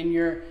 Like when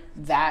you're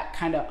that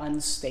kind of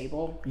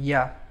unstable.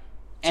 Yeah.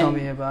 Tell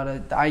me about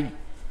it.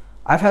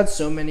 I've had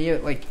so many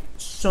of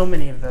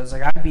those.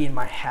 Like, I'd be in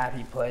my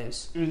happy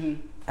place.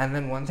 Mm-hmm. And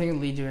then one thing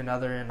would lead to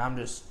another, and I'm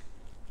just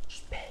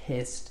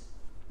pissed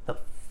the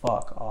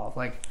fuck off.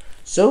 Like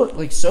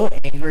so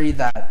angry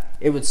that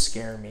it would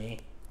scare me.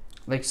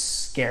 Like,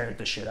 scared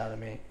the shit out of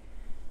me.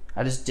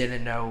 I just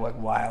didn't know, like,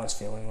 why I was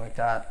feeling like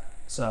that.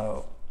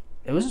 So,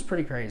 it was just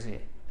pretty crazy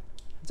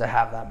to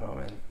have that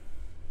moment.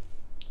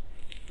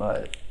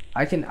 But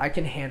I can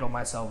handle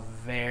myself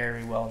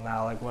very well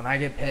now. Like, when I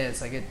get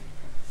pissed,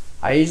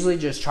 I usually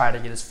just try to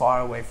get as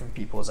far away from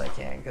people as I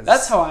can. Cause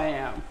that's how I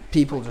am.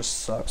 People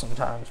just suck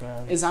sometimes,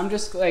 man. I'm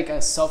just like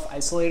a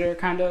self-isolator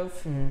kind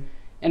of,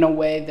 in a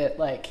way that,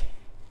 like,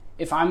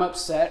 if I'm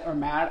upset or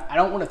mad, I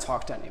don't want to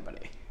talk to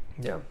anybody.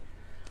 Yeah.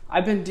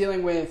 I've been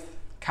dealing with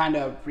kind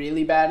of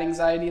really bad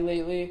anxiety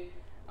lately.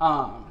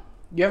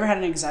 You ever had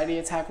an anxiety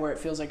attack where it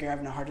feels like you're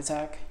having a heart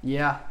attack?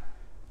 Yeah.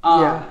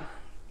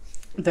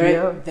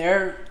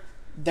 They're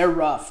they're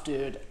rough,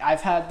 dude.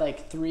 I've had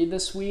like 3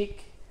 this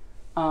week.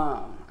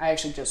 I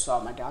actually just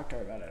saw my doctor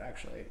about it,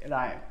 actually, and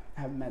I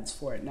have meds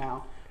for it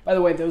now. By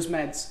the way, those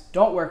meds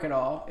don't work at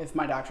all. If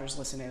my doctor's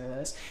listening to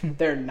this,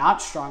 they're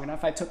not strong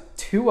enough. I took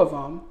 2 of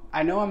them.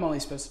 I know I'm only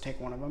supposed to take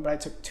 1 of them, but I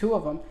took 2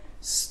 of them.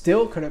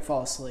 Still couldn't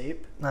fall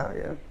asleep. Oh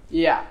yeah.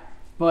 Yeah,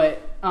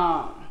 but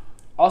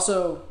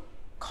also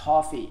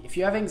coffee. If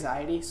you have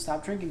anxiety,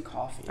 stop drinking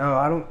coffee. Oh,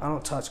 I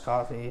don't touch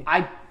coffee.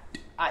 I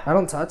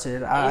don't touch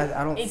it.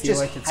 I don't feel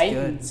like it's good.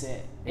 It just heightens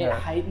it. It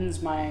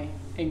heightens my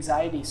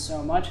anxiety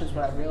so much, is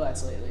what I've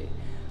realized lately.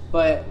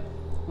 But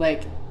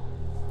like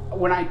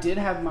when I did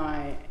have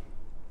my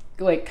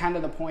like kind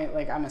of the point,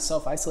 like I'm a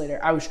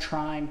self-isolator, I was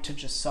trying to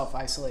just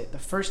self-isolate. The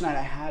first night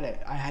I had it,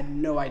 I had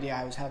no idea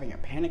I was having a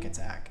panic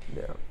attack.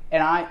 Yeah.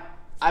 And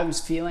I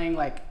was feeling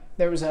like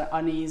there was an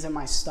unease in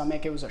my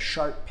stomach. It was a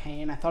sharp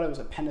pain. I thought it was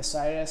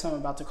appendicitis. I'm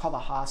about to call the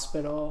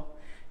hospital.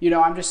 You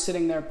know, I'm just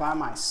sitting there by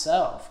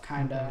myself,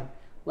 kind of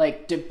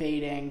like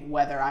debating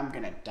whether I'm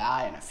going to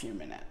die in a few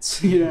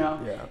minutes, you know?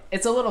 Yeah.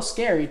 It's a little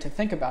scary to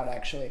think about,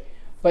 actually.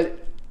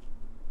 But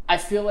I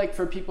feel like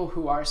for people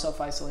who are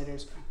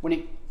self-isolators, when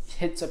it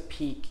hits a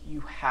peak,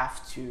 you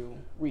have to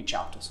reach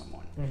out to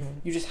someone.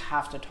 You just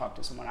have to talk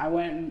to someone. I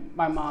went in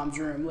my mom's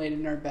room, laid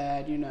in her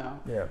bed, you know,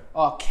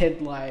 all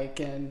kid-like,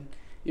 and,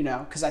 you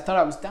know, because I thought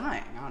I was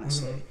dying,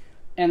 honestly.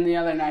 And the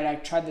other night I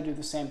tried to do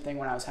the same thing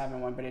when I was having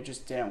one, but it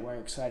just didn't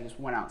work, so I just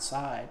went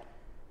outside.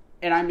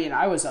 And I mean,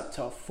 I was up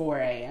till 4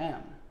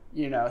 a.m.,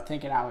 you know,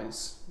 thinking I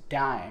was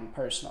dying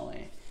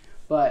personally.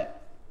 And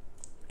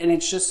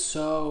it's just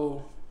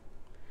so,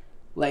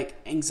 like,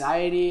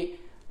 anxiety.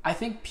 I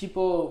think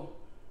people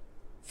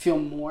feel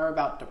more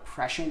about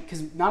depression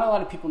because not a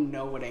lot of people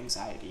know what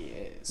anxiety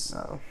is.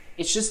 No.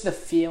 It's just the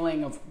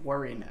feeling of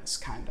worriness,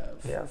 kind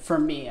of. Yeah. For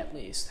me, at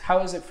least. How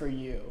is it for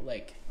you?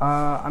 Like,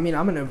 I mean,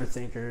 I'm an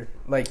overthinker,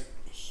 like,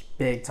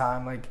 big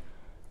time. Like,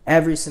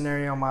 every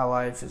scenario in my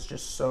life is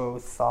just so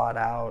thought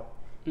out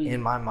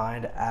in my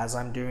mind as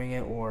I'm doing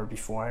it or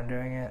before I'm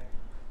doing it.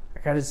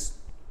 Like,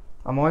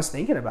 I'm always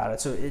thinking about it.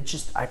 So it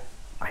just, I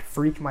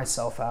freak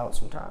myself out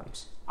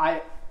sometimes.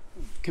 I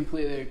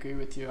completely agree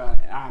with you.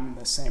 I'm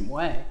the same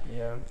way.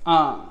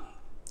 Yeah.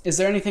 Is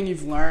there anything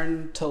you've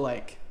learned to,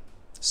 like,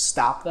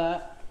 stop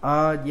that?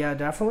 Yeah,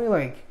 definitely,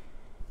 like,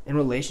 in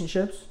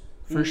relationships,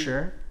 for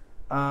sure.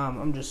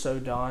 I'm just so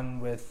done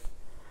with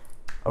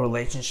a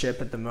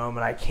relationship at the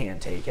moment. I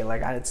can't take it.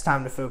 Like, it's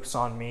time to focus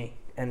on me,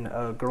 and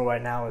a girl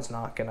right now is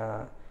not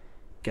gonna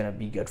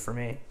be good for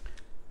me.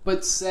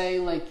 But say,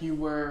 like, you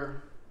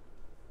were,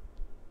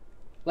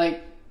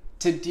 like,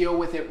 to deal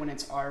with it when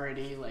it's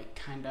already, like,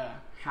 kind of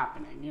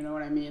happening, you know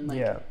what I mean? Like,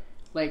 yeah.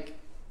 Like,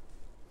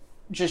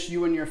 just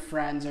you and your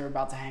friends are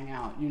about to hang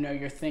out, you know,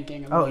 you're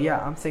thinking about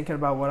I'm thinking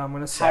about what I'm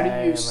gonna say.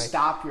 How do you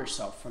stop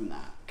yourself from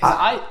that? Because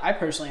I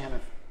personally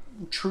haven't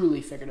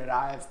truly figured it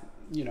out. I have,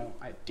 you know,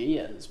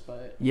 ideas,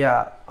 but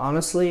yeah,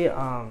 honestly,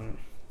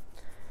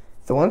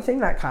 the one thing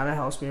that kind of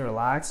helps me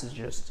relax is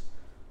just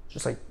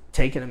like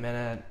taking a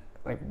minute,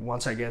 like,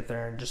 once I get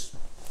there, and just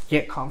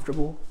get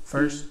comfortable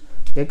first.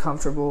 Get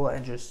comfortable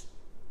and just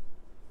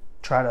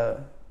try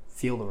to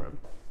feel the room.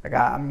 Like,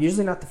 I'm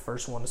usually not the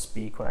first one to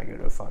speak when I go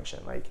to a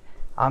function. Like,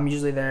 I'm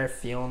usually there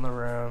feeling the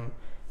room,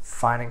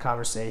 finding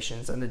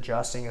conversations, and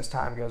adjusting as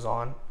time goes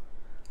on.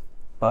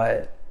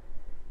 But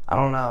I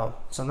don't know.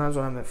 Sometimes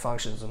when I'm at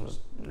functions, I'm just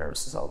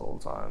nervous as hell the whole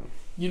time.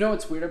 You know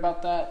what's weird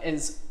about that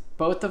is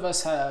both of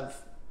us have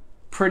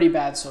pretty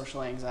bad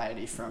social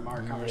anxiety from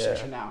our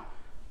conversation now.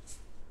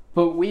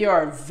 But we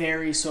are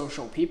very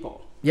social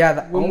people.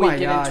 Yeah, when we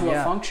get into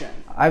a function.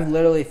 I've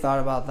literally thought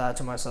about that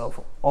to myself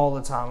all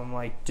the time. I'm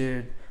like,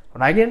 dude,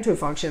 when I get into a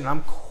function and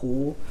I'm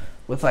cool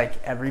with, like,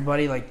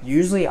 everybody, like,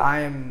 usually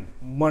I am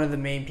one of the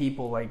main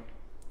people, like,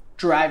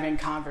 driving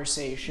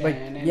conversation, like,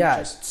 and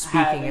just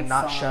speaking and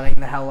not fun. shutting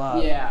the hell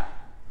up. Yeah.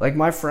 Like,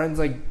 my friends,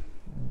 like,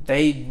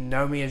 they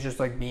know me as just,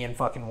 like, being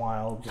fucking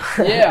wild.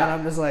 Yeah. And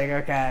I'm just like,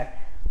 okay.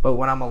 But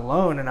when I'm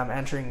alone and I'm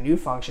entering new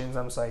functions,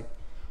 I'm just like,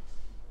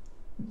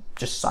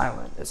 just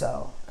silent as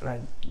hell.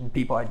 And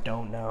people I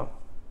don't know.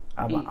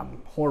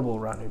 I'm horrible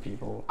around new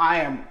people.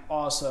 I am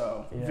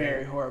also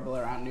very horrible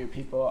around new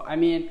people. I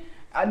mean,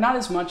 not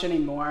as much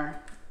anymore.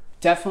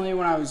 Definitely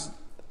when I was,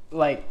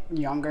 like,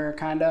 younger,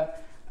 kind of.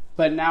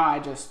 But now I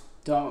just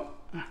don't.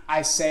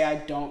 I say I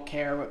don't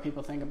care what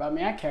people think about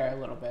me. I care a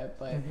little bit.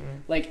 But,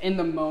 like, in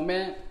the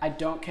moment, I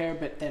don't care.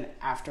 But then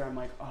after, I'm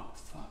like, oh,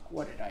 fuck,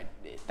 what did I...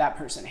 That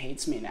person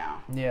hates me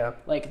now. Yeah.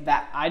 Like,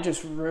 that... I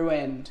just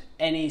ruined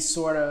any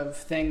sort of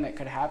thing that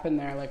could happen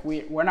there. Like,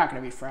 we're not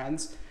going to be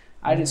friends.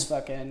 I just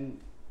fucking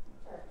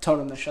told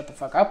him to shut the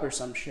fuck up or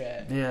some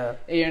shit. Yeah.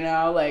 You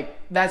know, like,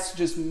 that's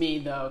just me,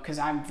 though, because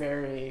I'm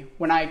very...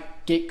 When I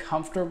get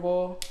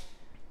comfortable,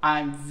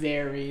 I'm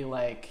very,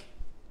 like...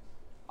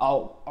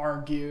 I'll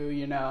argue,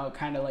 you know,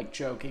 kind of, like,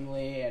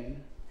 jokingly,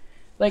 and,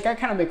 like, I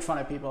kind of make fun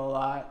of people a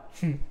lot.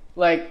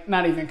 Like,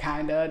 not even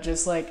kind of,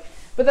 just, like...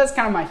 But that's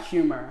kind of my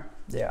humor.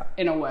 Yeah.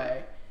 In a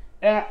way.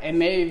 And it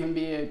may even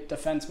be a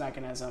defense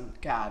mechanism.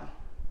 God.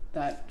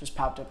 that just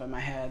popped up in my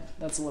head.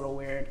 That's a little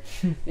weird.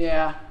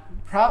 Yeah.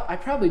 I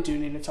probably do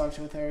need to talk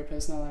to a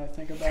therapist now that I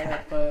think about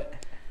it, but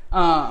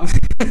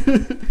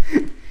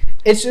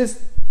it's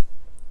just,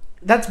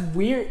 that's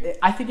weird.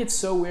 I think it's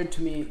so weird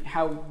to me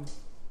how,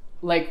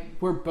 like,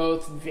 we're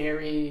both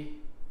very,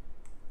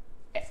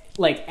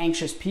 like,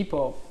 anxious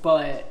people,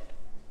 but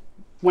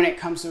when it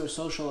comes to a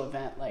social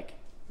event, like,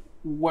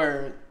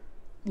 we're,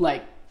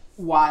 like,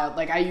 wild.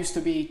 Like, I used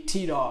to be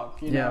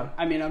T-Dog, you know?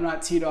 I mean, I'm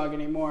not T-Dog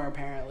anymore,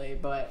 apparently,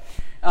 but,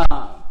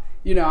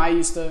 you know, I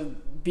used to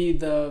be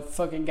the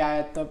fucking guy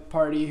at the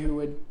party who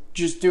would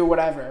just do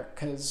whatever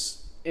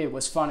because it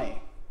was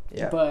funny.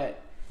 Yeah.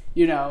 But,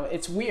 you know,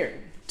 it's weird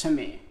to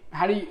me.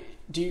 How can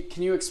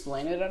you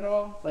explain it at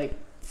all? Like,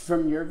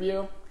 from your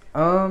view?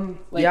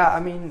 Like, yeah, I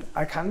mean,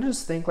 I kind of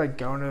just think, like,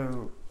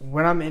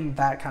 when I'm in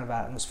that kind of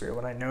atmosphere,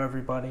 when I know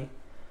everybody,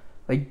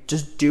 like,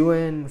 just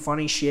doing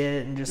funny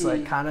shit and just,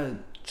 like, kind of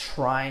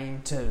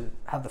trying to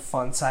have the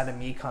fun side of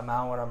me come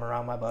out when I'm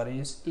around my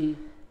buddies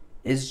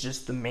is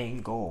just the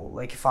main goal.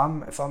 Like, if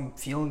I'm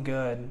feeling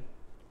good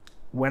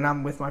when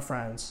I'm with my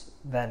friends,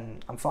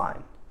 then I'm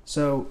fine.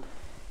 So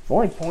the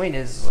only point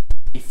is,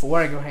 like,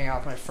 before I go hang out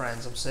with my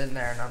friends, I'm sitting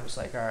there and I'm just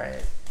like, all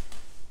right,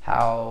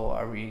 how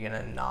are we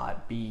gonna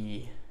not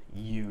be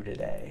you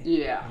today?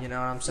 Yeah. You know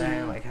what I'm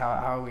saying? Like, how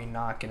are we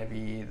not gonna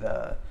be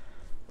the,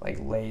 like,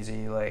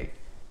 lazy, like,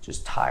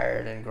 just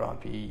tired and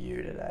grumpy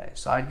you today?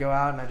 So I'd go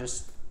out and I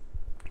just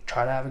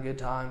try to have a good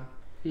time,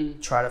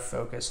 try to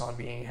focus on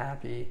being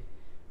happy.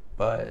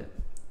 But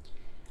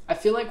I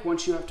feel like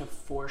once you have to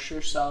force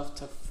yourself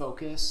to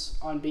focus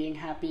on being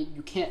happy,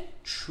 you can't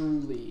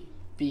truly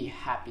be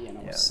happy in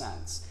a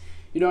sense.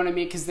 You know what I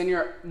mean? Because then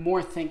you're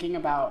more thinking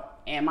about,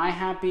 am I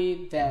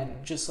happy, than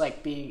just,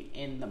 like, being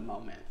in the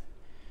moment.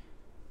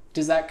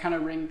 Does that kind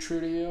of ring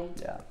true to you?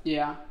 Yeah.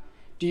 Yeah.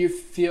 Do you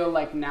feel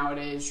like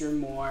nowadays you're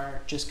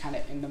more just kind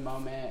of in the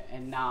moment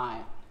and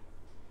not,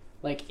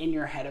 like, in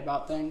your head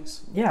about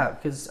things? Yeah,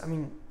 because, I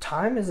mean,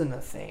 time isn't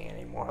a thing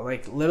anymore.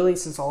 Like, literally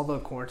since all the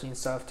quarantine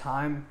stuff,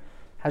 time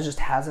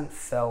hasn't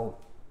felt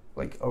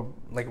like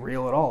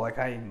real at all. Like,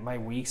 my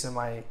weeks and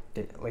my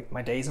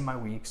days and my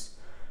weeks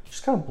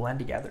just kind of blend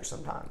together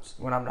sometimes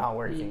when I'm not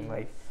working.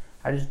 Like,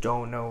 I just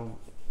don't know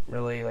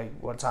really, like,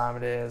 what time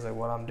it is, like,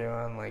 what I'm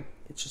doing. Like,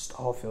 it just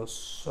all feels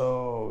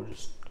so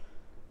just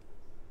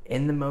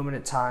in the moment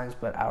at times,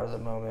 but out of the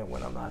moment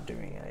when I'm not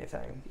doing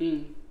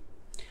anything.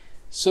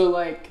 So,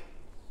 like,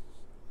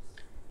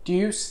 do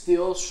you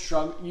still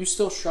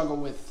struggle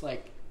with,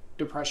 like,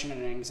 depression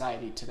and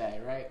anxiety today,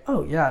 right?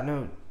 Oh yeah,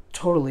 no,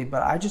 totally.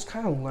 But I just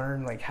kind of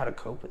learned, like, how to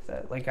cope with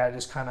it. Like, I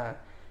just kind of,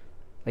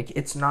 like,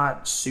 it's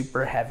not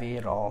super heavy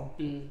at all.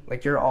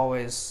 Like, you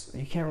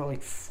can't really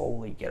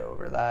fully get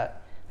over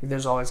that. Like,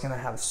 there's always gonna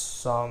have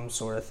some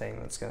sort of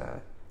thing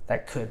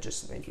that could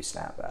just make you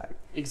snap back.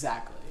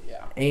 Exactly.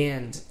 Yeah.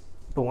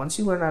 But once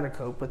you learn how to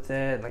cope with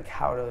it, and, like,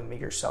 how to make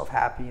yourself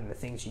happy and the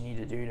things you need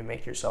to do to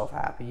make yourself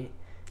happy,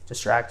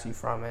 distracts you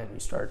from it, and you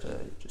start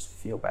to just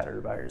feel better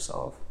about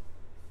yourself.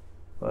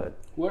 But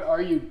what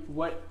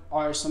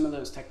are some of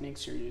those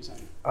techniques you're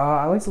using?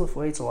 I like to lift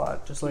weights a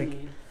lot. Just like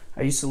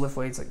I used to lift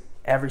weights, like,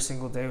 every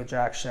single day with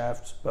Jack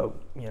Sheft, but,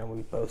 you know,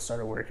 we both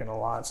started working a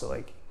lot, so,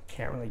 like,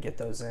 can't really get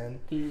those in.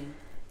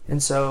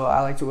 And so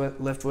I like to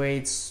lift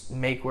weights,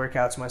 make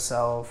workouts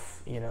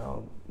myself, you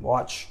know,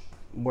 watch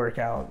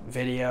workout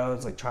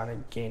videos, like, trying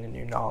to gain a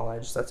new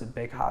knowledge. That's a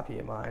big hobby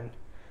of mine.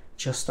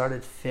 Just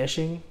started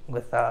fishing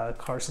with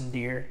Carson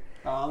Deer.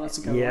 Oh, that's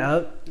a good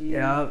one.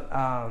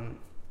 Yep.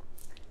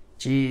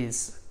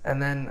 Geez.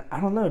 And then, I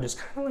don't know, just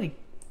kind of, like,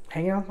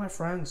 hanging out with my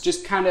friends.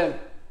 Just kind of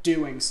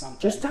doing something.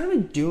 Just kind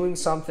of doing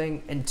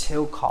something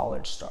until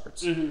college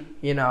starts.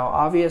 You know,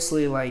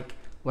 obviously, like,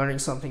 learning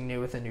something new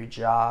with a new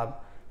job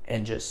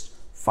and just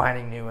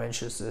finding new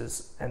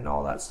interests and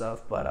all that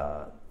stuff.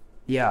 But,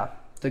 yeah.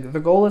 The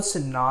goal is to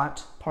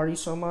not party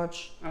so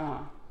much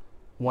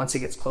once it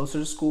gets closer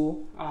to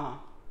school.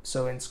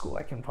 So in school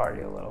I can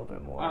party a little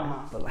bit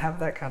more, but have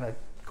that kind of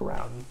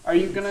ground. Are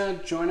you going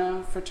to join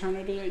a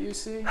fraternity at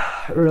UC?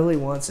 I really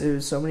want to.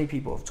 So many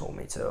people have told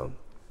me to.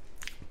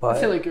 But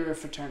I feel like you're a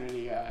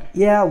fraternity guy.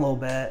 Yeah, a little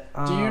bit.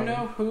 Do you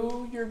know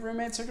who your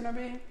roommates are going to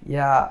be?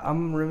 Yeah,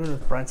 I'm rooming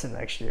with Brenton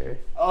next year.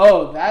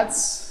 Oh,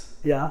 that's...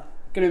 Yeah.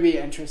 Gonna be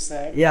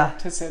interesting. Yeah.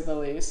 To say the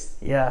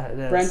least. Yeah, it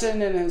is.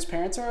 Brenton and his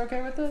parents are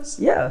okay with this?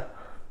 Yeah.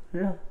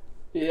 Yeah.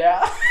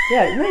 Yeah.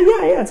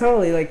 Yeah,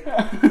 totally. Like,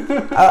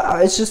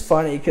 it's just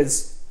funny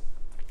because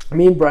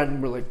me and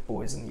Brenton were, like,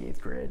 boys in the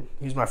 8th grade.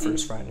 He was my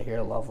first friend here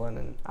at Loveland,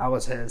 and I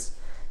was his.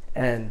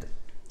 And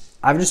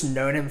I've just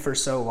known him for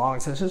so long,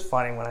 so it's just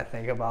funny when I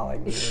think about, like,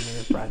 me rooming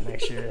with Brenton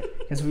next year,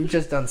 because we've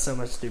just done so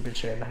much stupid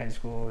shit in high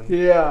school. And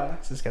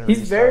it's just gonna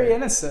he's very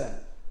innocent.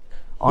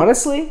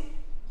 Honestly,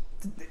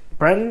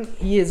 Brenton,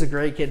 he is a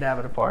great kid to have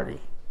at a party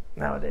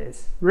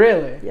nowadays.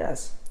 Really?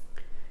 Yes.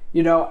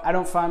 You know, I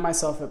don't find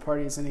myself at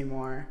parties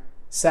anymore,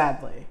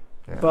 sadly.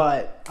 Yeah.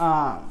 But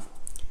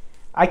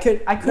I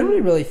couldn't.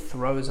 Nobody really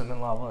throws them in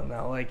Loveland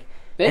now. Like,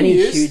 they any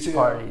used huge to.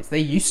 Parties, they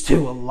used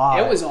to a lot.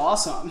 It was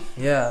awesome.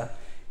 Yeah.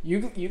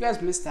 You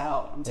guys missed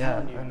out. I'm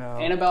telling you. I know.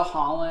 Annabelle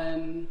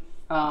Holland.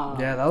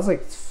 Yeah, that was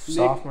like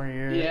sophomore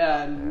year.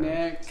 Yeah,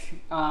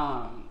 Nick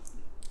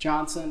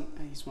Johnson.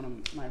 He's one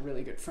of my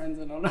really good friends.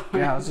 I don't know.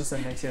 Yeah, I was just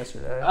at Nick's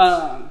yesterday.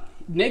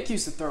 Nick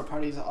used to throw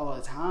parties all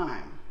the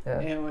time. Yeah.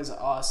 It was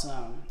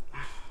awesome.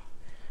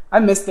 I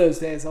miss those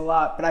days a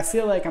lot, but I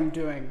feel like I'm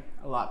doing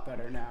a lot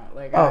better now.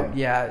 Like,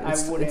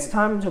 it's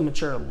time to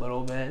mature a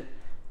little bit.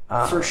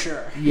 For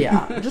sure.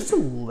 Yeah, just a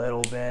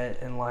little bit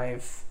in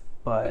life,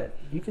 but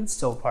you can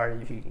still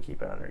party if you can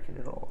keep it under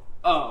control.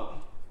 Oh,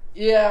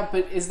 yeah,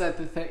 but is that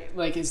the thing?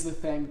 Like, is the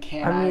thing?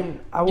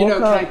 Can I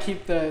can I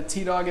keep the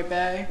T-Dog at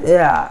bay?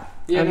 Yeah.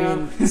 You know?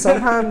 mean,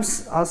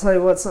 sometimes, I'll tell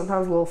you what,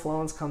 sometimes Lil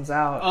Flowens comes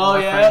out. Oh,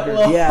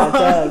 yeah? Yeah, it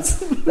does.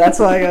 That's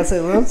why I gotta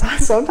say,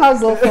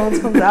 sometimes Lil Flowens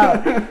comes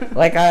out.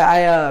 Like,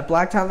 I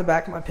blacked out the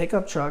back of my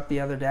pickup truck the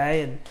other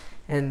day,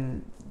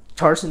 and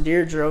Carson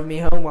Deere drove me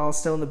home while I was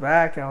still in the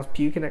back, and I was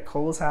puking at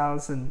Cole's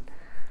house, and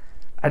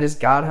I just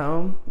got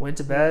home, went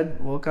to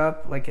bed, woke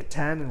up like at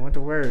 10, and went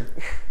to work.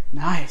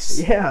 Nice.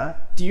 Yeah.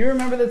 Do you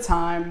remember the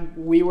time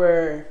we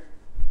wanted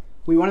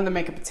to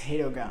make a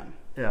potato gun?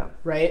 Yeah.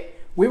 Right?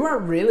 We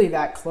weren't really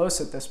that close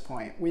at this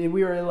point. We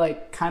were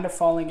like kind of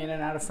falling in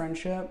and out of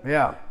friendship.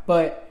 Yeah.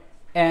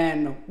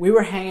 And we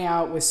were hanging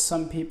out with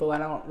some people I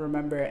don't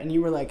remember, and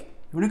you were like,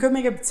 "You want to go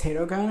make a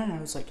potato gun?" And I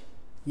was like,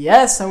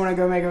 "Yes, I want to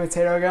go make a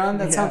potato gun.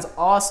 That sounds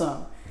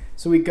awesome."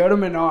 So we go to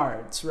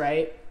Menards,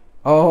 right?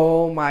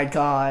 Oh my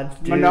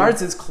God, dude.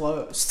 Menards is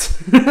closed.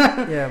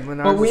 Yeah,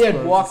 Menards. But we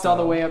had walked all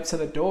the way up to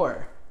the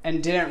door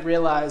and didn't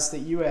realize that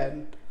you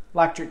had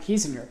locked your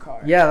keys in your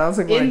car. Yeah, that was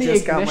like when I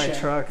just got my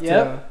ignition. truck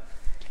Yep. too.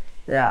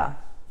 Yeah.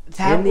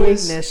 That in the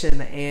was,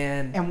 ignition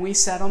and we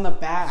sat on the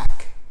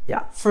back.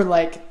 Yeah. For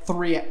like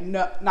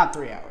not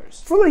 3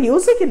 hours. For like, it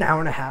was like an hour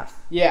and a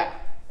half. Yeah.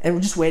 And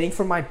we're just waiting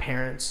for my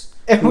parents.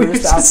 And we were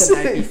just out the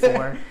night sitting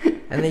before.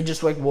 And they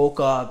just like woke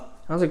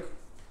up. I was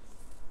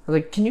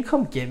like, "Can you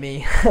come get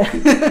me?"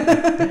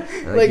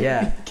 like,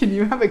 yeah. Can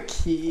you have a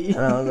key? And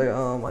I was like,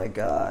 "Oh my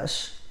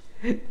gosh."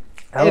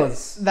 That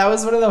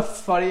was one of the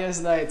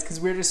funniest nights because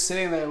we were just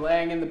sitting there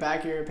laying in the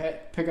back of your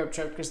pickup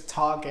truck just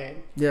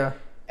talking. Yeah.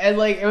 And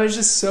like it was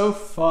just so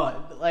fun.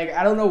 Like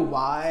I don't know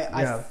why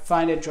I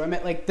find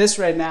enjoyment like this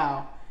right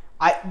now.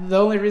 The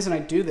only reason I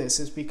do this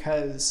is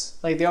because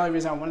like the only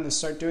reason I wanted to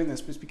start doing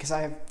this was because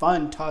I have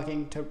fun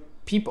talking to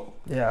people.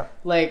 Yeah.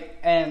 Like,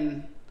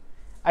 and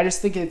I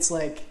just think it's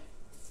like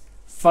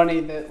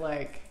funny that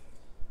like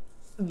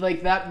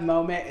that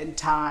moment in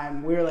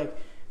time we're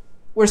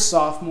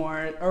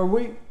sophomore, or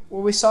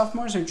were we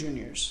sophomores or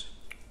juniors?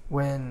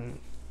 When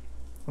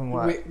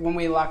what? When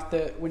you locked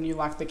the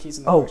keys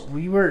in the car. first.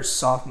 We were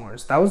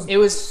sophomores. It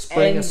was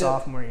spring of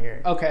sophomore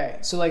year. Okay,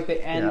 so like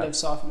the end of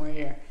sophomore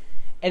year.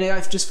 And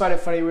I just find it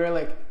funny. We were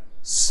like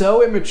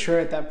so immature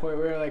at that point.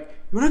 We were like,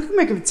 "You want to go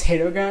make a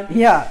potato gun?"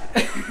 Yeah,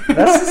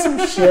 that's just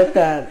some shit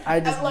that I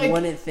just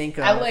wouldn't think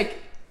of. At like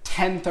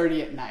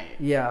 10:30 at night.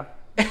 Yeah.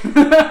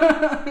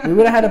 We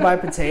would have had to buy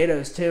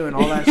potatoes too and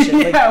all that shit.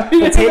 Like,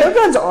 potato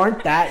guns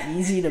aren't that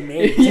easy to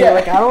make too. Yeah.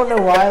 Like, I don't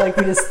know why we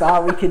just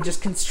thought we could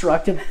just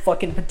construct a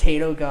fucking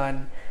potato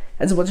gun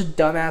as a bunch of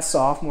dumbass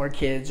sophomore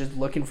kids just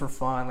looking for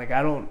fun. Like,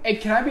 I don't. Hey,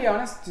 can I be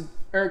honest?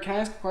 Or can I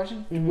ask a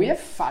question? Mm-hmm. Do we have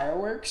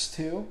fireworks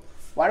too?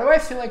 Why do I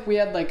feel like we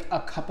had like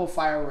a couple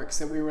fireworks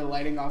that we were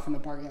lighting off in the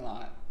parking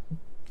lot?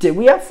 Did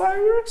we have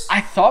fireworks?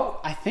 I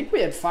think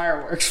we had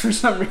fireworks for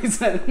some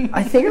reason.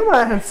 I think I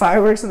might have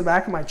fireworks in the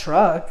back of my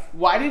truck.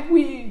 Why did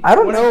we? I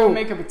don't know.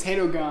 Make a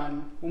potato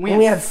gun when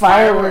we had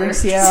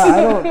fireworks.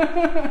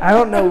 Yeah, I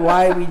don't know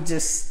why we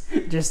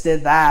just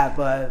did that,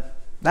 but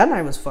that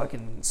night was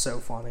fucking so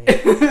funny.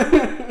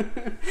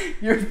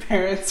 Your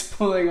parents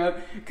pulling up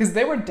because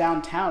they were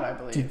downtown, I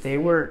believe. Dude, they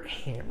were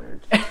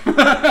hammered.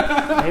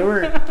 They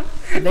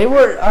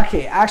were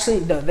okay.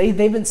 Actually, no, they've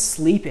been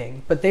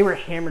sleeping, but they were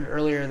hammered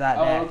earlier that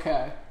day. Oh,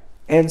 okay.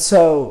 And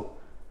so,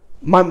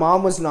 my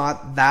mom was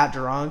not that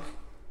drunk.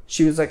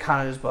 She was like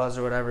kind of just buzzed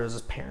or whatever. It was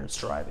his parents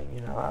driving,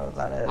 you know how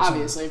that is.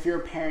 Obviously, if you're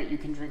a parent, you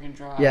can drink and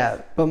drive.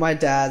 Yeah, but my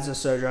dad's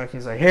just so drunk.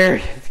 He's like, "Here,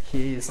 get the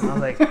keys," and I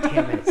was like,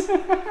 "Damn it."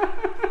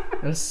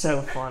 It was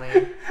so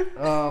funny.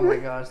 Oh my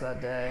gosh, that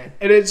day.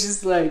 And it's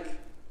just like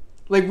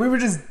we were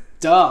just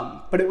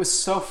dumb, but it was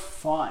so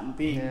fun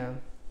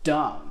being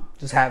dumb.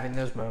 Just having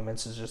those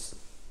moments is just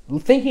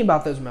thinking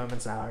about those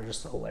moments now are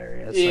just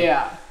hilarious.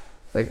 Yeah.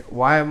 Like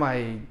why did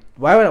I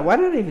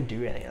even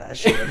do any of that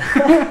shit?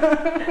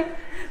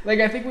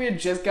 Like I think we had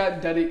just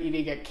got done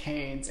eating at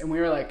Cane's and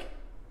we were like,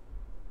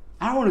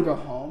 "I don't want to go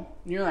home."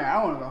 And you're like,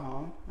 "I don't want to go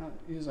home."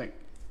 He was like,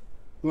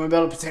 "You want to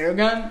build a potato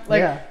gun?"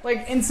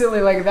 Like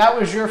instantly, like that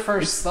was your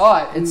first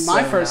thought, and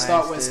my first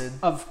thought was, dude.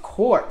 Of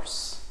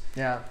course.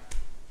 Yeah.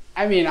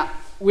 I mean,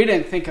 we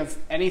didn't think of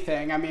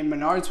anything. I mean,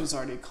 Menards was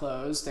already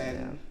closed,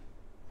 and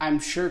I'm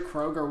sure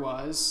Kroger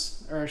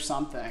was or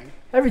something.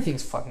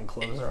 Everything's fucking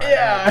closed right now.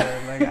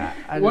 Yeah.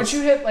 Like, once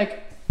you hit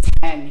like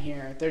 10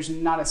 here, there's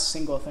not a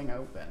single thing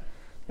open.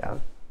 Yeah.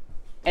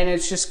 And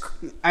it's just,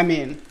 I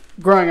mean,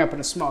 growing up in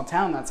a small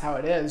town, that's how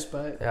it is.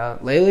 But yeah,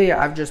 lately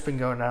I've just been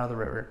going down to the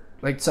river.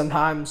 Like,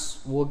 sometimes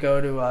we'll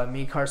go to,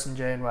 me, Carson,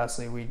 Jay, and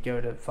Wesley, we'd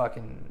go to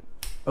fucking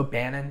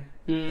O'Bannon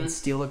and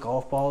steal the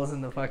golf balls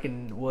in the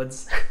fucking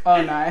woods.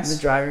 Oh, nice. In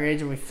the driving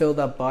range, and we filled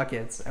up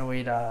buckets, and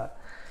we'd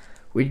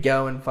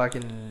go and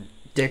fucking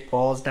dick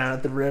balls down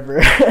at the river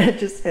and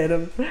just hit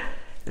them.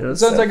 It Sounds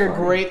so like funny. a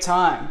great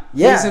time.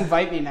 Yeah. Please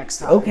invite me next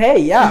time. Okay,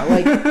 yeah.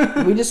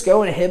 Like, we just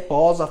go and hit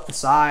balls off the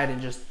side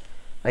and just,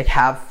 like,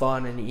 have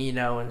fun and,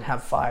 and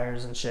have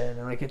fires and shit.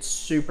 And, like, it's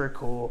super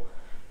cool.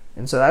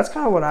 And so that's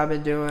kind of what I've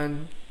been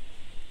doing.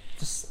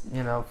 Just,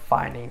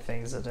 finding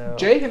things to do.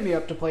 Jay hit me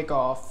up to play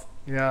golf.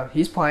 Yeah,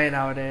 he's playing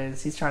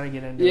nowadays. He's trying to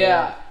get into it.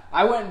 Yeah.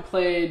 I went and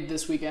played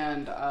this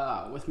weekend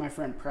with my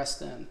friend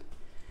Preston.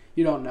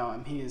 You don't know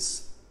him.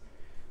 He's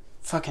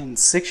fucking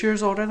 6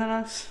 years older than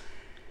us.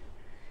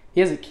 He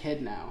has a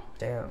kid now.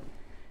 Damn.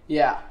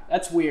 Yeah,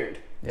 that's weird.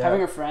 Yeah.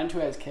 Having a friend who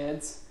has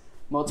kids,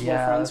 multiple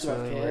friends who have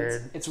really kids,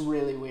 weird. it's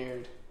really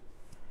weird.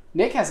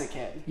 Nick has a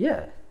kid.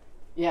 Yeah.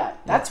 Yeah,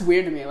 that's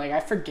weird to me. Like, I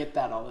forget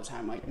that all the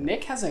time. Like,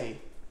 Nick has a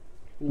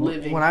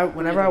living...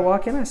 Whenever I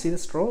walk in, I see the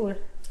stroller.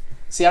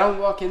 See, I don't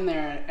walk in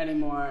there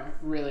anymore,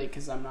 really,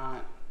 because I'm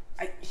not...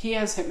 he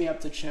has hit me up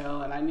to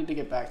chill, and I need to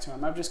get back to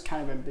him. I've just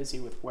kind of been busy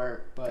with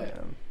work,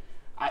 but...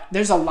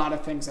 there's a lot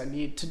of things I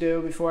need to do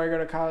before I go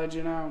to college,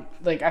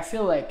 Like, I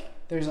feel like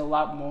there's a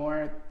lot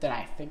more than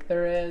I think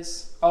there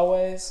is,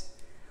 always.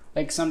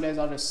 Like, some days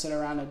I'll just sit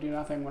around and do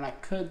nothing when I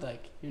could,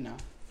 like,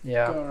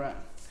 Yeah. go around.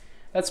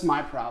 That's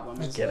my problem.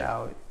 Just get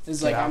out.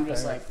 It's like, I'm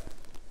just like,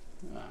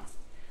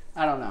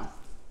 I don't know.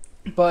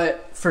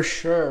 But for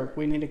sure,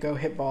 we need to go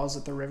hit balls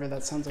at the river.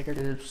 That sounds like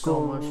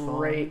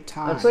great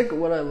time. That's like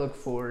what I look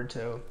forward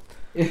to.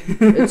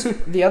 It's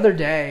the other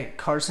day,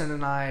 Carson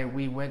and I,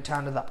 we went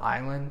down to the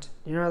island.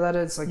 You know where that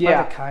is? Like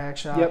by the kayak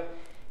shop. Yep.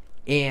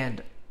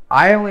 And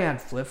I only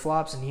had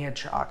flip-flops and he had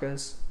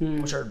chakas,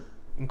 which are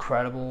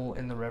incredible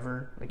in the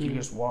river. Like you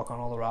just walk on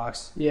all the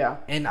rocks. Yeah.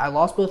 And I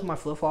lost both of my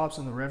flip-flops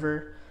in the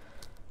river,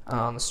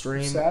 on the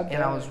stream. Sad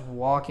and I day. was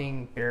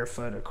walking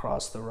barefoot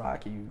across the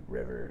rocky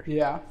river.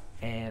 Yeah.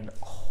 And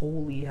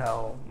holy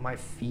hell, my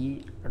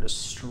feet are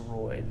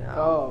destroyed now.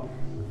 Oh.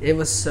 It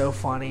was so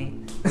funny.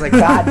 I was like,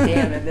 God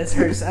damn it, this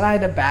hurts. And I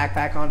had a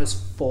backpack on just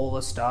full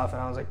of stuff,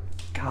 and I was like,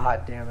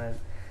 God damn it.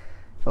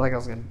 I feel like I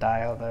was going to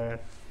die out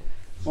there.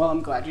 Well,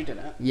 I'm glad you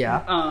didn't.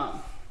 Yeah.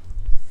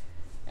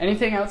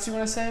 Anything else you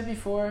want to say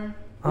before?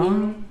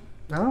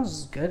 That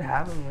was good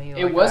having me.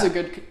 It was a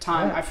good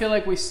time. Yeah. I feel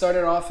like we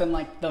started off in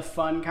like the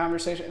fun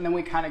conversation, and then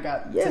we kind of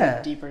got to the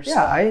deeper stuff.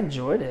 Yeah, I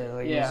enjoyed it.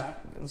 Like, yeah.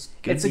 It was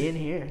good being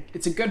here.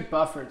 It's a good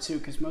buffer, too,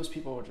 because most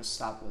people will just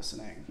stop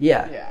listening.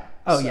 Yeah. Yeah.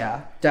 Oh,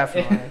 yeah.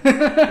 Definitely.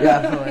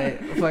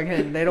 Definitely.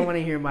 Fucking, they don't want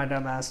to hear my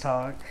dumb ass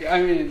talk.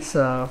 I mean.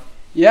 So.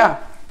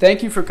 Yeah.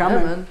 Thank you for coming.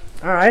 Yeah, man.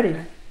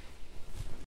 Alrighty.